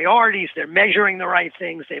right priorities. They're measuring the right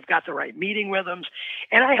things. They've got the right meeting rhythms.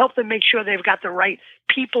 And I help them make sure they've got the right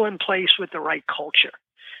people in place with the right culture.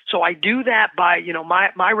 So I do that by,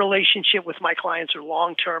 my relationship with my clients are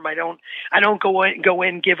long term. I don't go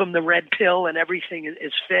in, give them the red pill and everything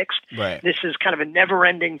is fixed. Right. This is kind of a never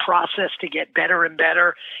ending process to get better and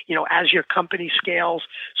better, as your company scales.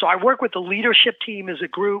 So I work with the leadership team as a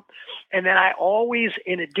group. And then I always,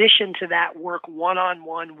 in addition to that, work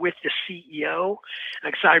one-on-one with the CEO.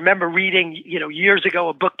 Because I remember reading, years ago,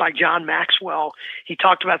 a book by John Maxwell. He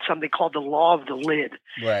talked about something called the law of the lid.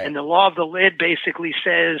 Right. And the law of the lid basically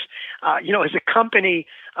says, as a company,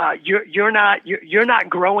 you're not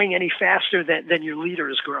growing any faster than your leader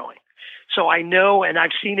is growing. So I know, and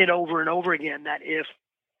I've seen it over and over again, that if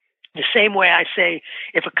the same way I say,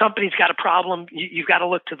 if a company's got a problem, you've got to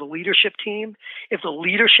look to the leadership team. If the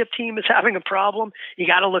leadership team is having a problem, you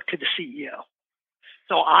got to look to the CEO.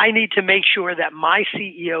 So I need to make sure that my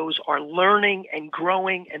CEOs are learning and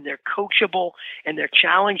growing, and they're coachable and they're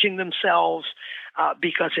challenging themselves,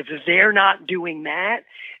 because if they're not doing that,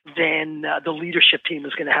 then the leadership team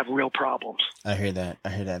is going to have real problems. I hear that.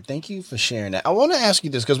 Thank you for sharing that. I want to ask you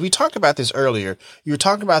this because we talked about this earlier. You were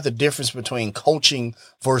talking about the difference between coaching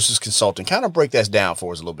versus consulting. Kind of break that down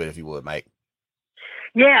for us a little bit, if you would, Mike.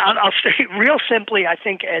 Yeah, I'll say real simply, I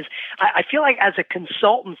think I feel like as a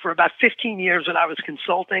consultant for about 15 years when I was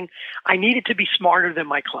consulting, I needed to be smarter than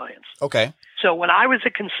my clients. Okay. So when I was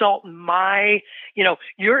a consultant,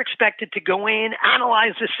 you're expected to go in,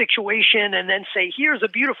 analyze the situation, and then say, here's a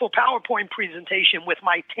beautiful PowerPoint presentation with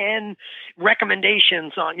my 10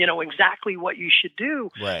 recommendations on, exactly what you should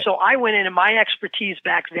do. Right. So I went in, and my expertise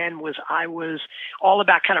back then was I was all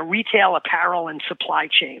about kind of retail apparel and supply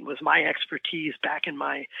chain was my expertise back in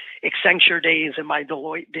my Accenture days and my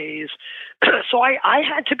Deloitte days. So I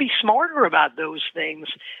had to be smarter about those things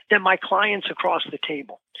than my clients across the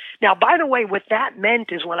table. Now, by the way, what that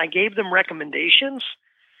meant is when I gave them recommendations,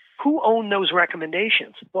 who owned those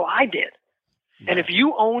recommendations? Well, I did. And if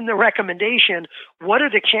you own the recommendation, what are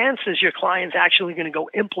the chances your client's actually going to go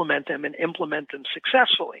implement them and implement them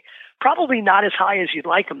successfully? Probably not as high as you'd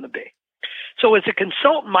like them to be. So as a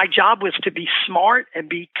consultant, my job was to be smart and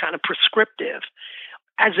be kind of prescriptive.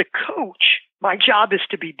 As a coach, my job is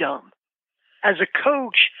to be dumb. As a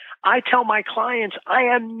coach, I tell my clients, I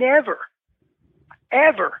am never,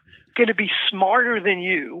 ever going to be smarter than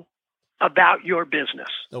you about your business.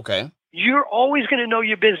 Okay. You're always going to know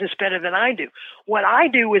your business better than I do. What I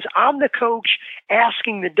do is I'm the coach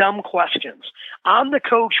asking the dumb questions. I'm the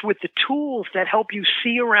coach with the tools that help you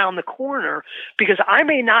see around the corner, because I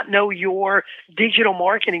may not know your digital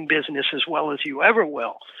marketing business as well as you ever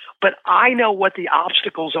will, but I know what the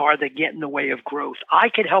obstacles are that get in the way of growth. I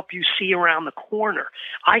can help you see around the corner.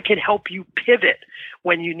 I can help you pivot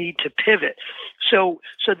when you need to pivot. So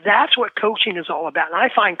that's what coaching is all about. And I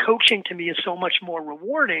find coaching to me is so much more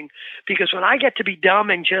rewarding, because when I get to be dumb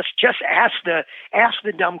and just ask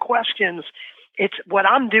the dumb questions, it's what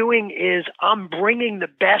I'm doing is I'm bringing the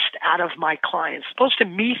best out of my clients. As opposed to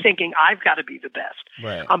me thinking I've got to be the best.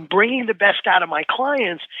 Right. I'm bringing the best out of my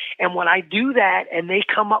clients. And when I do that and they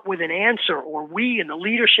come up with an answer, or we and the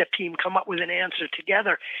leadership team come up with an answer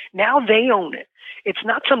together, now they own it. It's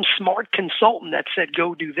not some smart consultant that said,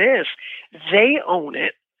 go do this. They own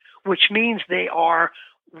it, which means they are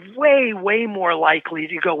way, way more likely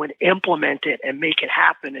to go and implement it and make it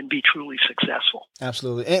happen and be truly successful.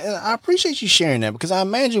 Absolutely. And I appreciate you sharing that, because I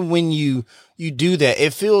imagine when you do that,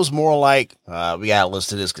 it feels more like, we got to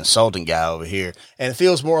listen to this consulting guy over here. And it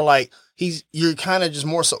feels more like you're kind of just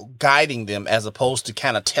more so guiding them as opposed to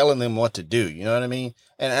kind of telling them what to do. You know what I mean?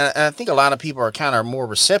 And I think a lot of people are kind of more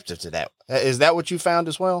receptive to that. Is that what you found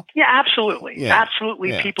as well? Yeah, absolutely. Yeah.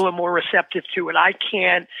 Absolutely. Yeah. People are more receptive to it. I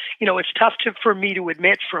can't, it's tough for me to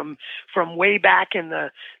admit from way back in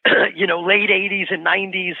the, late 80s and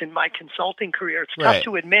 90s in my consulting career. It's tough Right.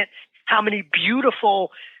 to admit how many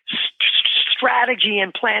beautiful strategy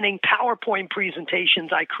and planning PowerPoint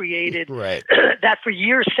presentations I created Right. that for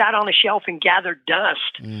years sat on a shelf and gathered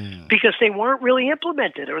dust because they weren't really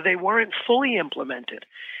implemented, or they weren't fully implemented.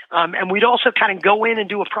 And we'd also kind of go in and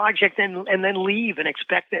do a project and then leave and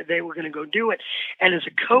expect that they were going to go do it. And as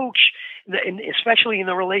a coach, especially in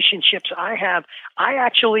the relationships I have, I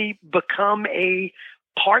actually become a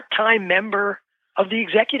part-time member of the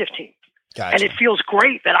executive team. Gotcha. And it feels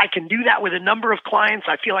great that I can do that with a number of clients.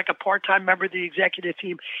 I feel like a part-time member of the executive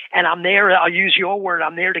team, and I'm there. I'll use your word.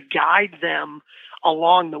 I'm there to guide them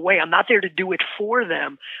along the way. I'm not there to do it for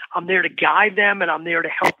them. I'm there to guide them, and I'm there to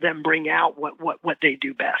help them bring out what they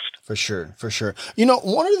do best. For sure, for sure. You know,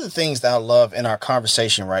 one of the things that I love in our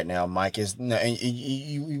conversation right now, Mike, is, you know, and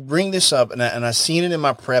you bring this up, and I've seen it in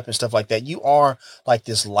my prep and stuff like that. You are like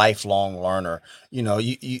this lifelong learner. You know,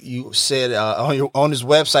 you said on his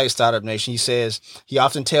website, Startup Nation, he says he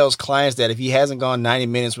often tells clients that if he hasn't gone 90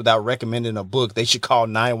 minutes without recommending a book, they should call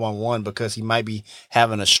 911 because he might be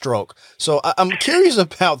having a stroke. So I'm curious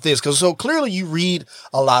about this, because so clearly you read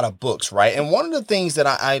a lot of books, right? And one of the things that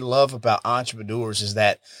I love about entrepreneurs is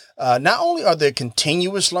that not only are they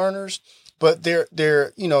continuous learners, but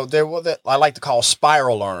they're what I like to call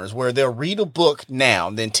spiral learners, where they'll read a book now,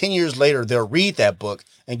 and then 10 years later they'll read that book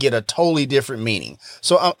and get a totally different meaning.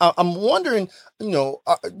 So I'm wondering,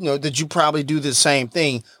 that you probably do the same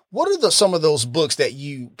thing. What are some of those books that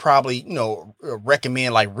you probably,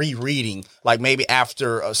 recommend like rereading, like maybe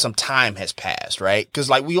after some time has passed, right? Because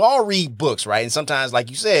like we all read books, right? And sometimes, like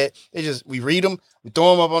you said, we read them, we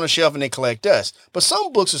throw them up on the shelf, and they collect dust. But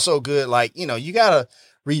some books are so good, like, you gotta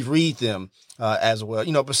reread them as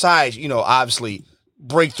well. Besides, obviously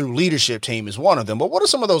Breakthrough Leadership Team is one of them. But what are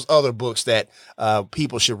some of those other books that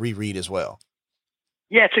people should reread as well?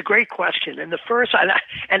 Yeah, it's a great question. And the first,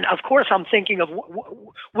 and of course, I'm thinking of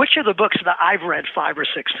which are the books that I've read 5 or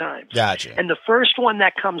 6 times. Gotcha. And the first one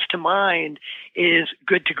that comes to mind is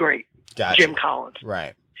Good to Great, Gotcha. Jim Collins.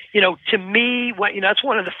 Right. To me, that's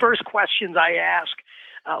one of the first questions I ask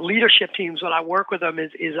leadership teams when I work with them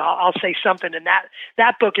is I'll say something, and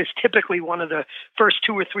that book is typically one of the first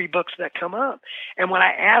 2 or 3 books that come up. And when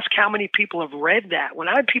I ask how many people have read that, when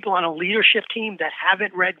I have people on a leadership team that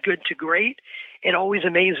haven't read Good to Great, it always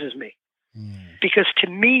amazes me. Because to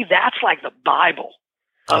me, that's like the Bible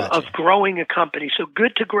of growing a company. So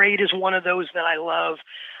Good to Great is one of those that I love.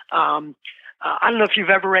 I don't know if you've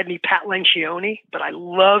ever read any Pat Lencioni, but I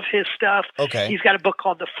love his stuff. Okay. He's got a book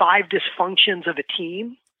called The 5 Dysfunctions of a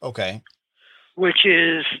Team. Okay. Which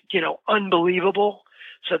is, unbelievable.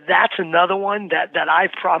 So that's another one that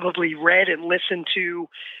I've probably read and listened to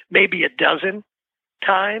maybe a dozen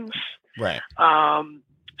times. Right.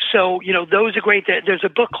 So, those are great. There's a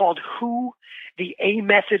book called Who, the A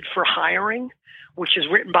Method for Hiring, which is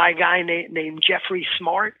written by a guy named Jeffrey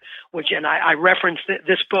Smart, and I referenced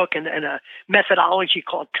this book and a methodology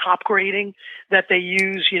called top grading that they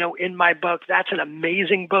use, in my book. That's an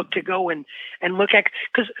amazing book to go and look at,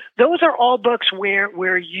 because those are all books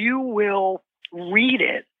where you will read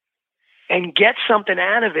it and get something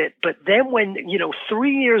out of it. But then when,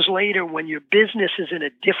 3 years later, when your business is in a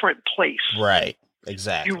different place, right.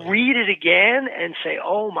 Exactly. you read it again and say,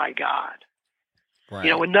 oh my God.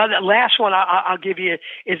 Right. Another last one I'll give you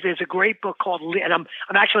is there's a great book called, and I'm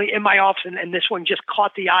actually in my office, and this one just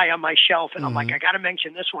caught the eye on my shelf, and I'm like, I got to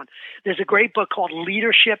mention this one. There's a great book called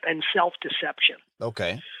Leadership and Self-Deception.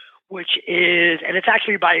 Okay. Which is, and it's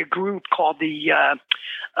actually by a group called the,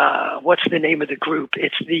 what's the name of the group?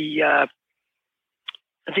 It's the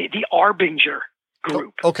Arbinger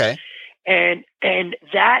group. Okay. And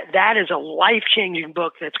that is a life-changing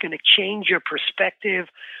book that's going to change your perspective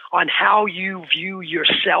on how you view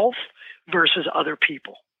yourself versus other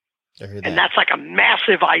people. And that's like a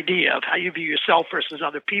massive idea of how you view yourself versus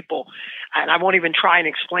other people. And I won't even try and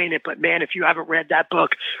explain it, but man, if you haven't read that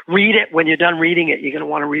book, read it. When you're done reading it, you're going to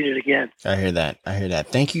want to read it again. I hear that.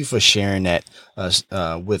 Thank you for sharing that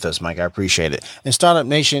with us, Mike. I appreciate it. And Startup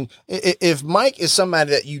Nation, if Mike is somebody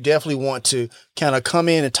that you definitely want to kind of come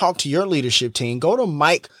in and talk to your leadership team, go to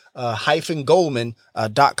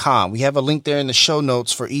Mike-Goldman.com. We have a link there in the show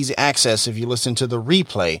notes for easy access if you listen to the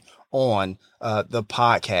replay on the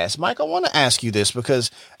podcast. Mike, I want to ask you this because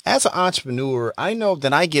as an entrepreneur, I know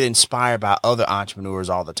that I get inspired by other entrepreneurs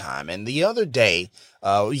all the time. And the other day,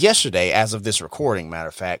 yesterday, as of this recording, matter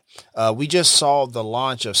of fact, we just saw the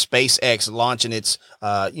launch of SpaceX launching its,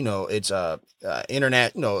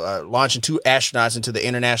 internet, launching 2 astronauts into the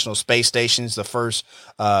International Space Stations, the first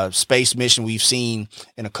space mission we've seen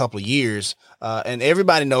in a couple of years. And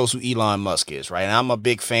everybody knows who Elon Musk is, right? And I'm a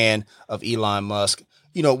big fan of Elon Musk.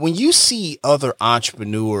 When you see other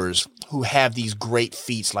entrepreneurs who have these great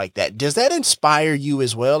feats like that, does that inspire you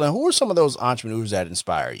as well? And who are some of those entrepreneurs that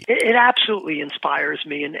inspire you? It absolutely inspires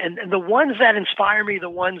me. And the ones that inspire me, the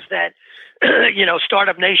ones that,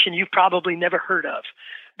 Startup Nation, you've probably never heard of.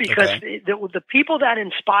 Because the people that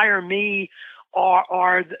inspire me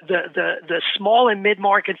are the small and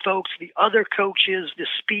mid-market folks, the other coaches, the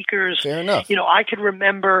speakers. Fair enough. I can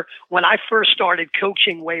remember when I first started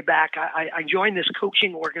coaching way back, I joined this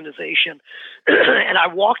coaching organization and I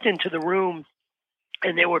walked into the room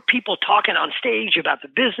and there were people talking on stage about the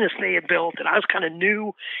business they had built, and I was kind of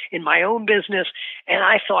new in my own business, and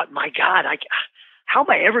I thought, my God, how am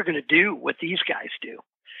I ever going to do what these guys do?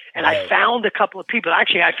 And I found a couple of people.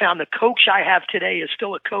 Actually, I found the coach I have today is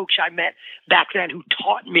still a coach I met back then who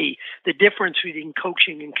taught me the difference between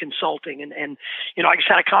coaching and consulting. And you know, I just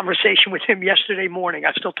had a conversation with him yesterday morning.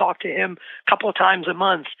 I still talk to him a couple of times a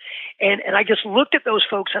month. And I just looked at those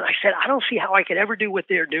folks and I said, I don't see how I could ever do what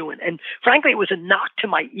they're doing. And frankly, it was a knock to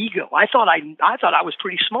my ego. I thought I was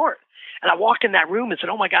pretty smart. And I walked in that room and said,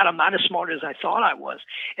 oh my God, I'm not as smart as I thought I was.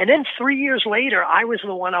 And then 3 years later, I was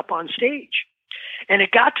the one up on stage. And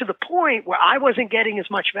it got to the point where I wasn't getting as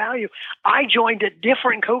much value. I joined a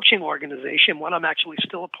different coaching organization, one I'm actually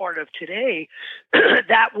still a part of today,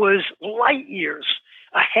 that was light years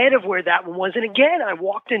ahead of where that one was. And again, I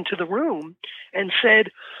walked into the room and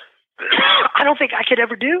said, I don't think I could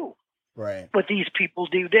ever do what these people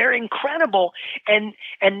do. They're incredible. And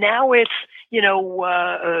now it's, you know,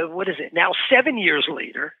 what is it? Now 7 years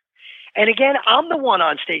later. And again, I'm the one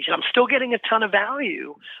on stage, and I'm still getting a ton of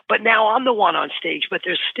value, but now I'm the one on stage, but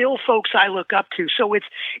there's still folks I look up to. So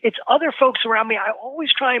it's other folks around me. I always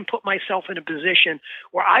try and put myself in a position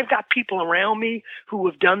where I've got people around me who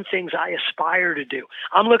have done things I aspire to do.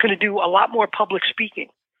 I'm looking to do a lot more public speaking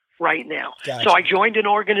right now. Gotcha. So I joined an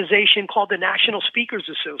organization called the National Speakers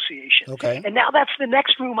Association. Okay. And now that's the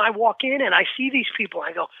next room I walk in and I see these people.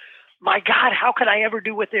 I go, my God, how could I ever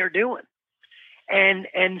do what they're doing?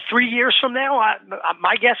 And 3 years from now,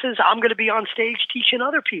 my guess is I'm going to be on stage teaching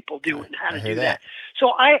other people how to do that.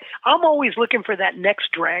 So I'm always looking for that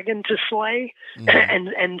next dragon to slay. Mm-hmm.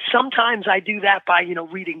 And sometimes I do that by, you know,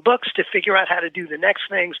 reading books to figure out how to do the next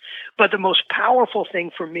things. But the most powerful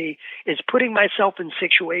thing for me is putting myself in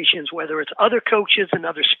situations, whether it's other coaches and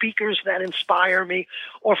other speakers that inspire me,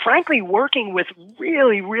 or frankly, working with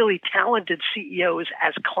really, really talented CEOs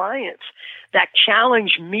as clients that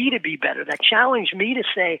challenge me to be better, that challenge me to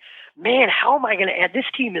say, man, how am I going to add? This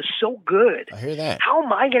team is so good. I hear that. How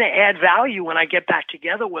am I going to add value when I get back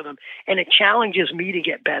together with them? And it challenges me to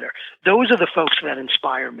get better. Those are the folks that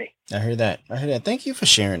inspire me. I hear that. Thank you for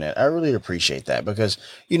sharing that. I really appreciate that because,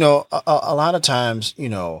 you know, a lot of times, you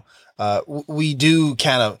know, we do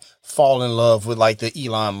kind of fall in love with like the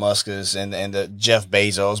Elon Musk's and the Jeff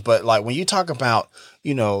Bezos. But like when you talk about,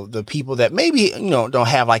 you know, the people that maybe, you know, don't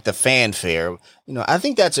have like the fanfare, you know, I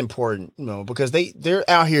think that's important, you know, because they're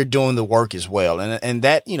out here doing the work as well. And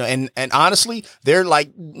that, you know, and honestly, they're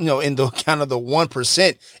like, you know, in the kind of the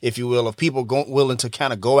 1%, if you will, of people willing to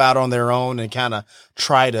kind of go out on their own and kind of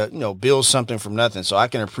try to, you know, build something from nothing. So I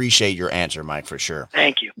can appreciate your answer, Mike, for sure.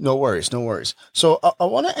 Thank you. No worries. So I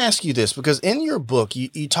want to ask you this because in your book,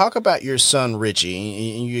 you talk about your son,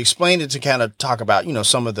 Richie, and you explained it to kind of talk about, you know,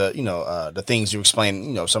 some of the, you know, the things you explain,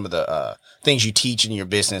 you know, some of the things you teach in your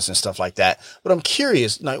business and stuff like that. But I'm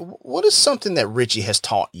curious, like, what is something that Richie has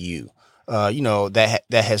taught you, you know, that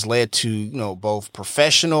has led to, you know, both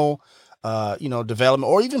professional, you know, development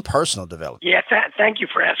or even personal development? Yeah, thank you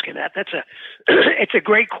for asking that. It's a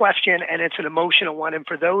great question and it's an emotional one. And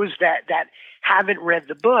for those that haven't read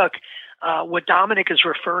the book, what Dominic is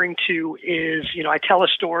referring to is, you know, I tell a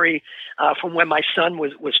story from when my son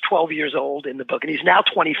was 12 years old in the book, and he's now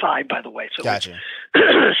 25, by the way. So, gotcha.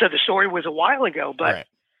 So the story was a while ago, but right.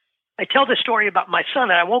 I tell the story about my son,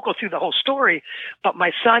 and I won't go through the whole story, but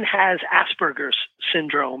my son has Asperger's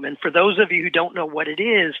syndrome. And for those of you who don't know what it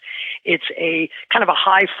is, it's a kind of a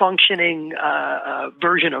high-functioning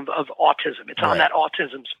version of autism. It's on that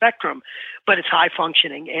autism spectrum, but it's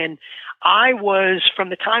high-functioning. And I was, from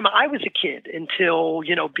the time I was a kid until,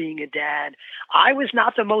 you know, being a dad, I was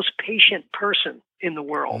not the most patient person in the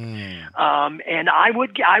world. And I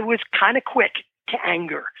was kind of quick to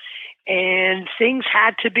anger. And things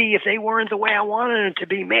had to be, if they weren't the way I wanted them to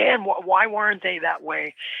be, man, why weren't they that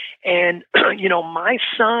way? And, you know, my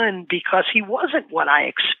son, because he wasn't what I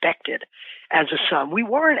expected as a son, we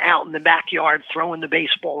weren't out in the backyard throwing the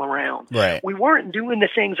baseball around. Right. We weren't doing the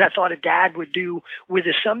things I thought a dad would do with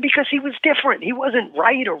his son because he was different. He wasn't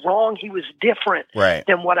right or wrong. He was different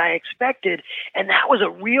than what I expected. And that was a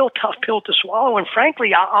real tough pill to swallow. And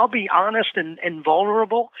frankly, I'll be honest and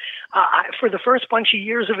vulnerable. For the first bunch of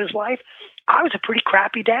years of his life, I was a pretty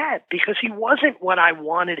crappy dad because he wasn't what I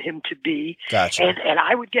wanted him to be. Gotcha. And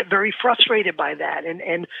I would get very frustrated by that.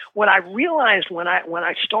 And what I realized when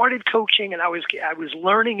I started coaching and I was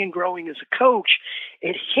learning and growing as a coach,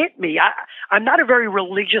 it hit me. I'm not a very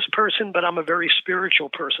religious person, but I'm a very spiritual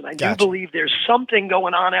person. I do believe there's something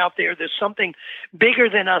going on out there. There's something bigger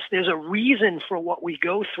than us. There's a reason for what we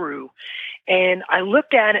go through. And I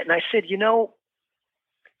looked at it and I said, you know,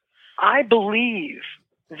 I believe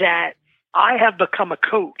that I have become a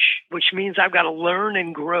coach, which means I've got to learn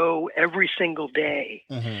and grow every single day.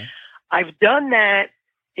 Mm-hmm. I've done that.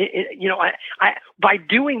 By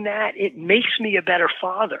doing that, it makes me a better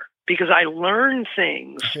father because I learn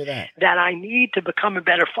things that I need to become a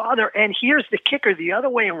better father. And here's the kicker. The other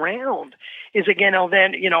way around is, again,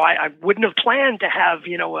 I wouldn't have planned to have,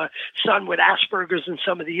 a son with Asperger's and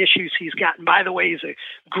some of the issues he's gotten. By the way, he's a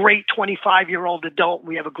great 25-year-old adult.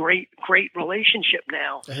 We have a great relationship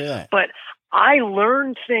now. But I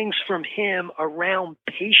learned things from him around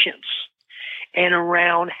patience and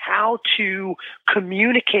around how to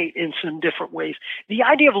communicate in some different ways. The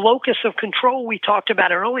idea of locus of control we talked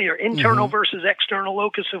about earlier, internal versus external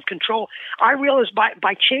locus of control, I realized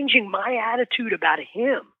by changing my attitude about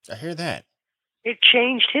him. I hear that. It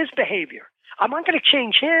changed his behavior. I'm not going to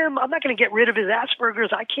change him. I'm not going to get rid of his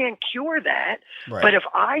Asperger's. I can't cure that. Right. But if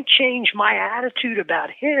I change my attitude about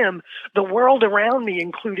him, the world around me,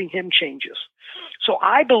 including him, changes. So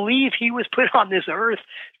I believe he was put on this earth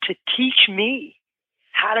to teach me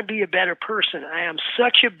how to be a better person. I am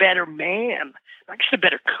such a better man, not just a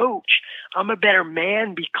better coach. I'm a better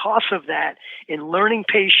man because of that, in learning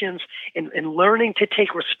patience, in learning to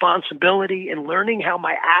take responsibility, and learning how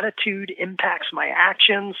my attitude impacts my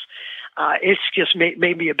actions. It's just made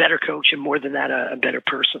me a better coach, and more than that, a better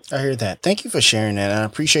person. I hear that. Thank you for sharing that. I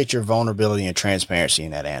appreciate your vulnerability and transparency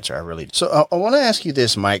in that answer. I really do. So I want to ask you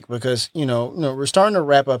this, Mike, because, we're starting to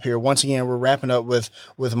wrap up here. Once again, we're wrapping up with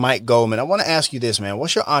Mike Goldman. I want to ask you this, man.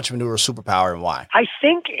 What's your entrepreneurial superpower and why? I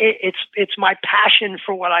think it's my passion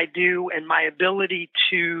for what I do and my ability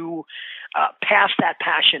to pass that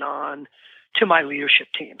passion on to my leadership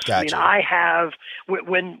teams. Gotcha. I mean, I have,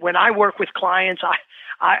 when I work with clients,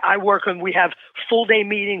 I work on, we have full day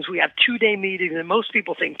meetings, we have 2-day meetings, and most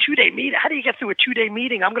people think 2-day meeting, how do you get through a 2-day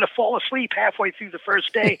meeting? I'm going to fall asleep halfway through the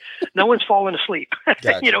first day. No one's falling asleep,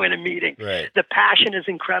 Gotcha. In a meeting. Right. The passion is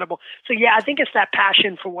incredible. So yeah, I think it's that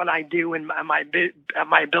passion for what I do and my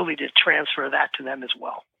ability to transfer that to them as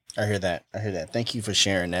well. I hear that. Thank you for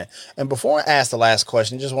sharing that. And before I ask the last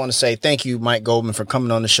question, just want to say thank you, Mike Goldman, for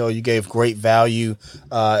coming on the show. You gave great value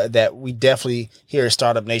that we definitely here at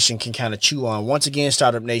Startup Nation can kind of chew on. Once again,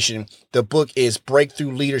 Startup Nation, the book is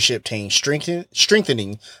Breakthrough Leadership Team,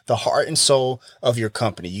 Strengthening the Heart and Soul of Your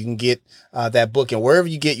Company. You can get that book and wherever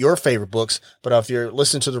you get your favorite books. But if you're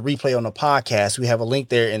listening to the replay on the podcast, we have a link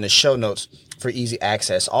there in the show notes for easy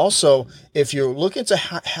access. Also, if you're looking to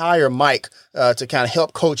hire Mike to kind of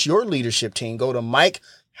help coach your leadership team, go to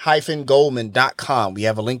mike-goldman.com. We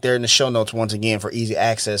have a link there in the show notes once again for easy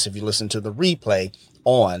access if you listen to the replay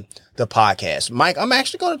on the podcast. Mike, I'm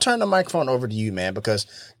actually going to turn the microphone over to you, man, because,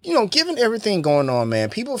 given everything going on,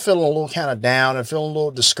 man, people feeling a little kind of down and feeling a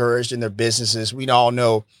little discouraged in their businesses. We all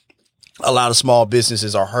know a lot of small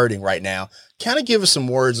businesses are hurting right now. Kind of give us some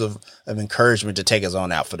words of encouragement to take us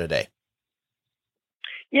on out for today.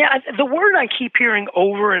 Yeah, the word I keep hearing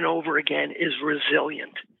over and over again is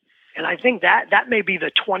resilient. And I think that may be the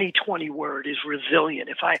 2020 word, is resilient.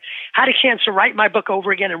 If I had a chance to write my book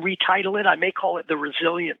over again and retitle it, I may call it The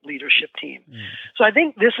Resilient Leadership Team. So I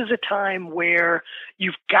think this is a time where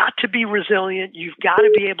you've got to be resilient. You've got to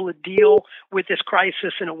be able to deal with this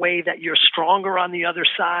crisis in a way that you're stronger on the other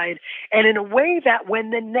side, and in a way that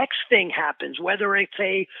when the next thing happens, whether it's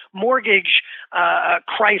a mortgage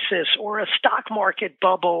crisis or a stock market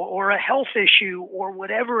bubble or a health issue or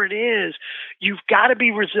whatever it is, you've got to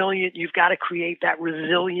be resilient. You've got to create that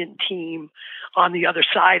resilient team on the other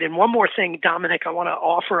side. And one more thing, Dominic, I want to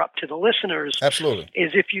offer up to the listeners. Absolutely.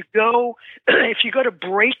 Is if you go to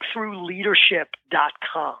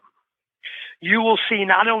breakthroughleadership.com, you will see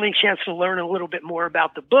not only a chance to learn a little bit more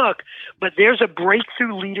about the book, but there's a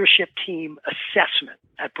Breakthrough Leadership Team assessment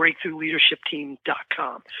at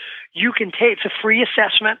breakthroughleadershipteam.com. You can take, it's a free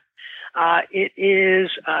assessment. It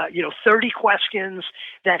is, 30 questions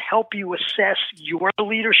that help you assess your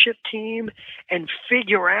leadership team and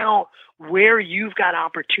figure out where you've got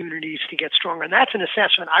opportunities to get stronger. And that's an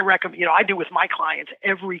assessment I recommend, I do with my clients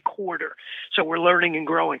every quarter. So we're learning and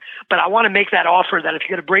growing. But I want to make that offer that if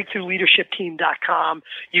you go to breakthroughleadershipteam.com,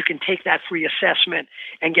 you can take that free assessment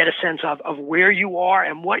and get a sense of where you are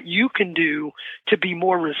and what you can do to be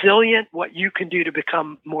more resilient, what you can do to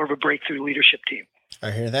become more of a breakthrough leadership team.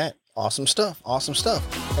 I hear that. Awesome stuff.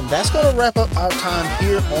 And that's going to wrap up our time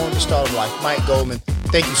here on The Startup Life. Mike Goldman,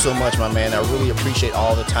 thank you so much, my man. I really appreciate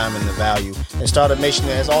all the time and the value. And Startup Nation,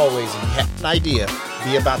 as always, if you have an idea,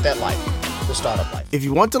 be about that life, the startup life. If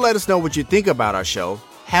you want to let us know what you think about our show,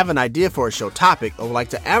 Have an idea for a show topic or would like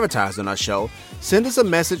to advertise on our show? Send us a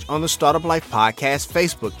message on the Startup Life Podcast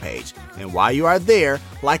Facebook page. And while you are there,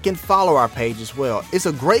 like and follow our page as well. It's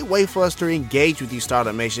a great way for us to engage with you,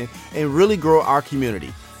 Startup Nation, and really grow our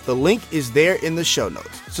community. The link is there in the show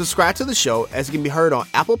notes. Subscribe to the show as it can be heard on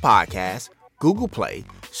Apple Podcasts, Google Play,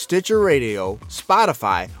 Stitcher Radio,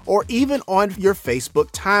 Spotify, or even on your Facebook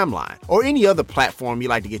timeline or any other platform you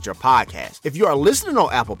like to get your podcast. If you are listening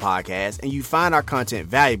on Apple Podcasts and you find our content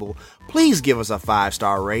valuable, please give us a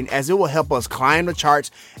 5-star rating as it will help us climb the charts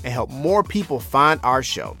and help more people find our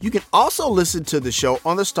show. You can also listen to the show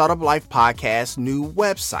on the Startup Life Podcast new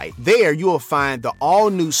website. There you will find the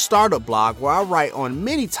all-new startup blog where I write on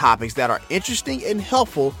many topics that are interesting and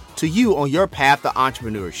helpful to you on your path to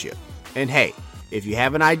entrepreneurship. And hey, if you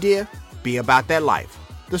have an idea, be about that life,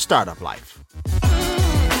 the startup life.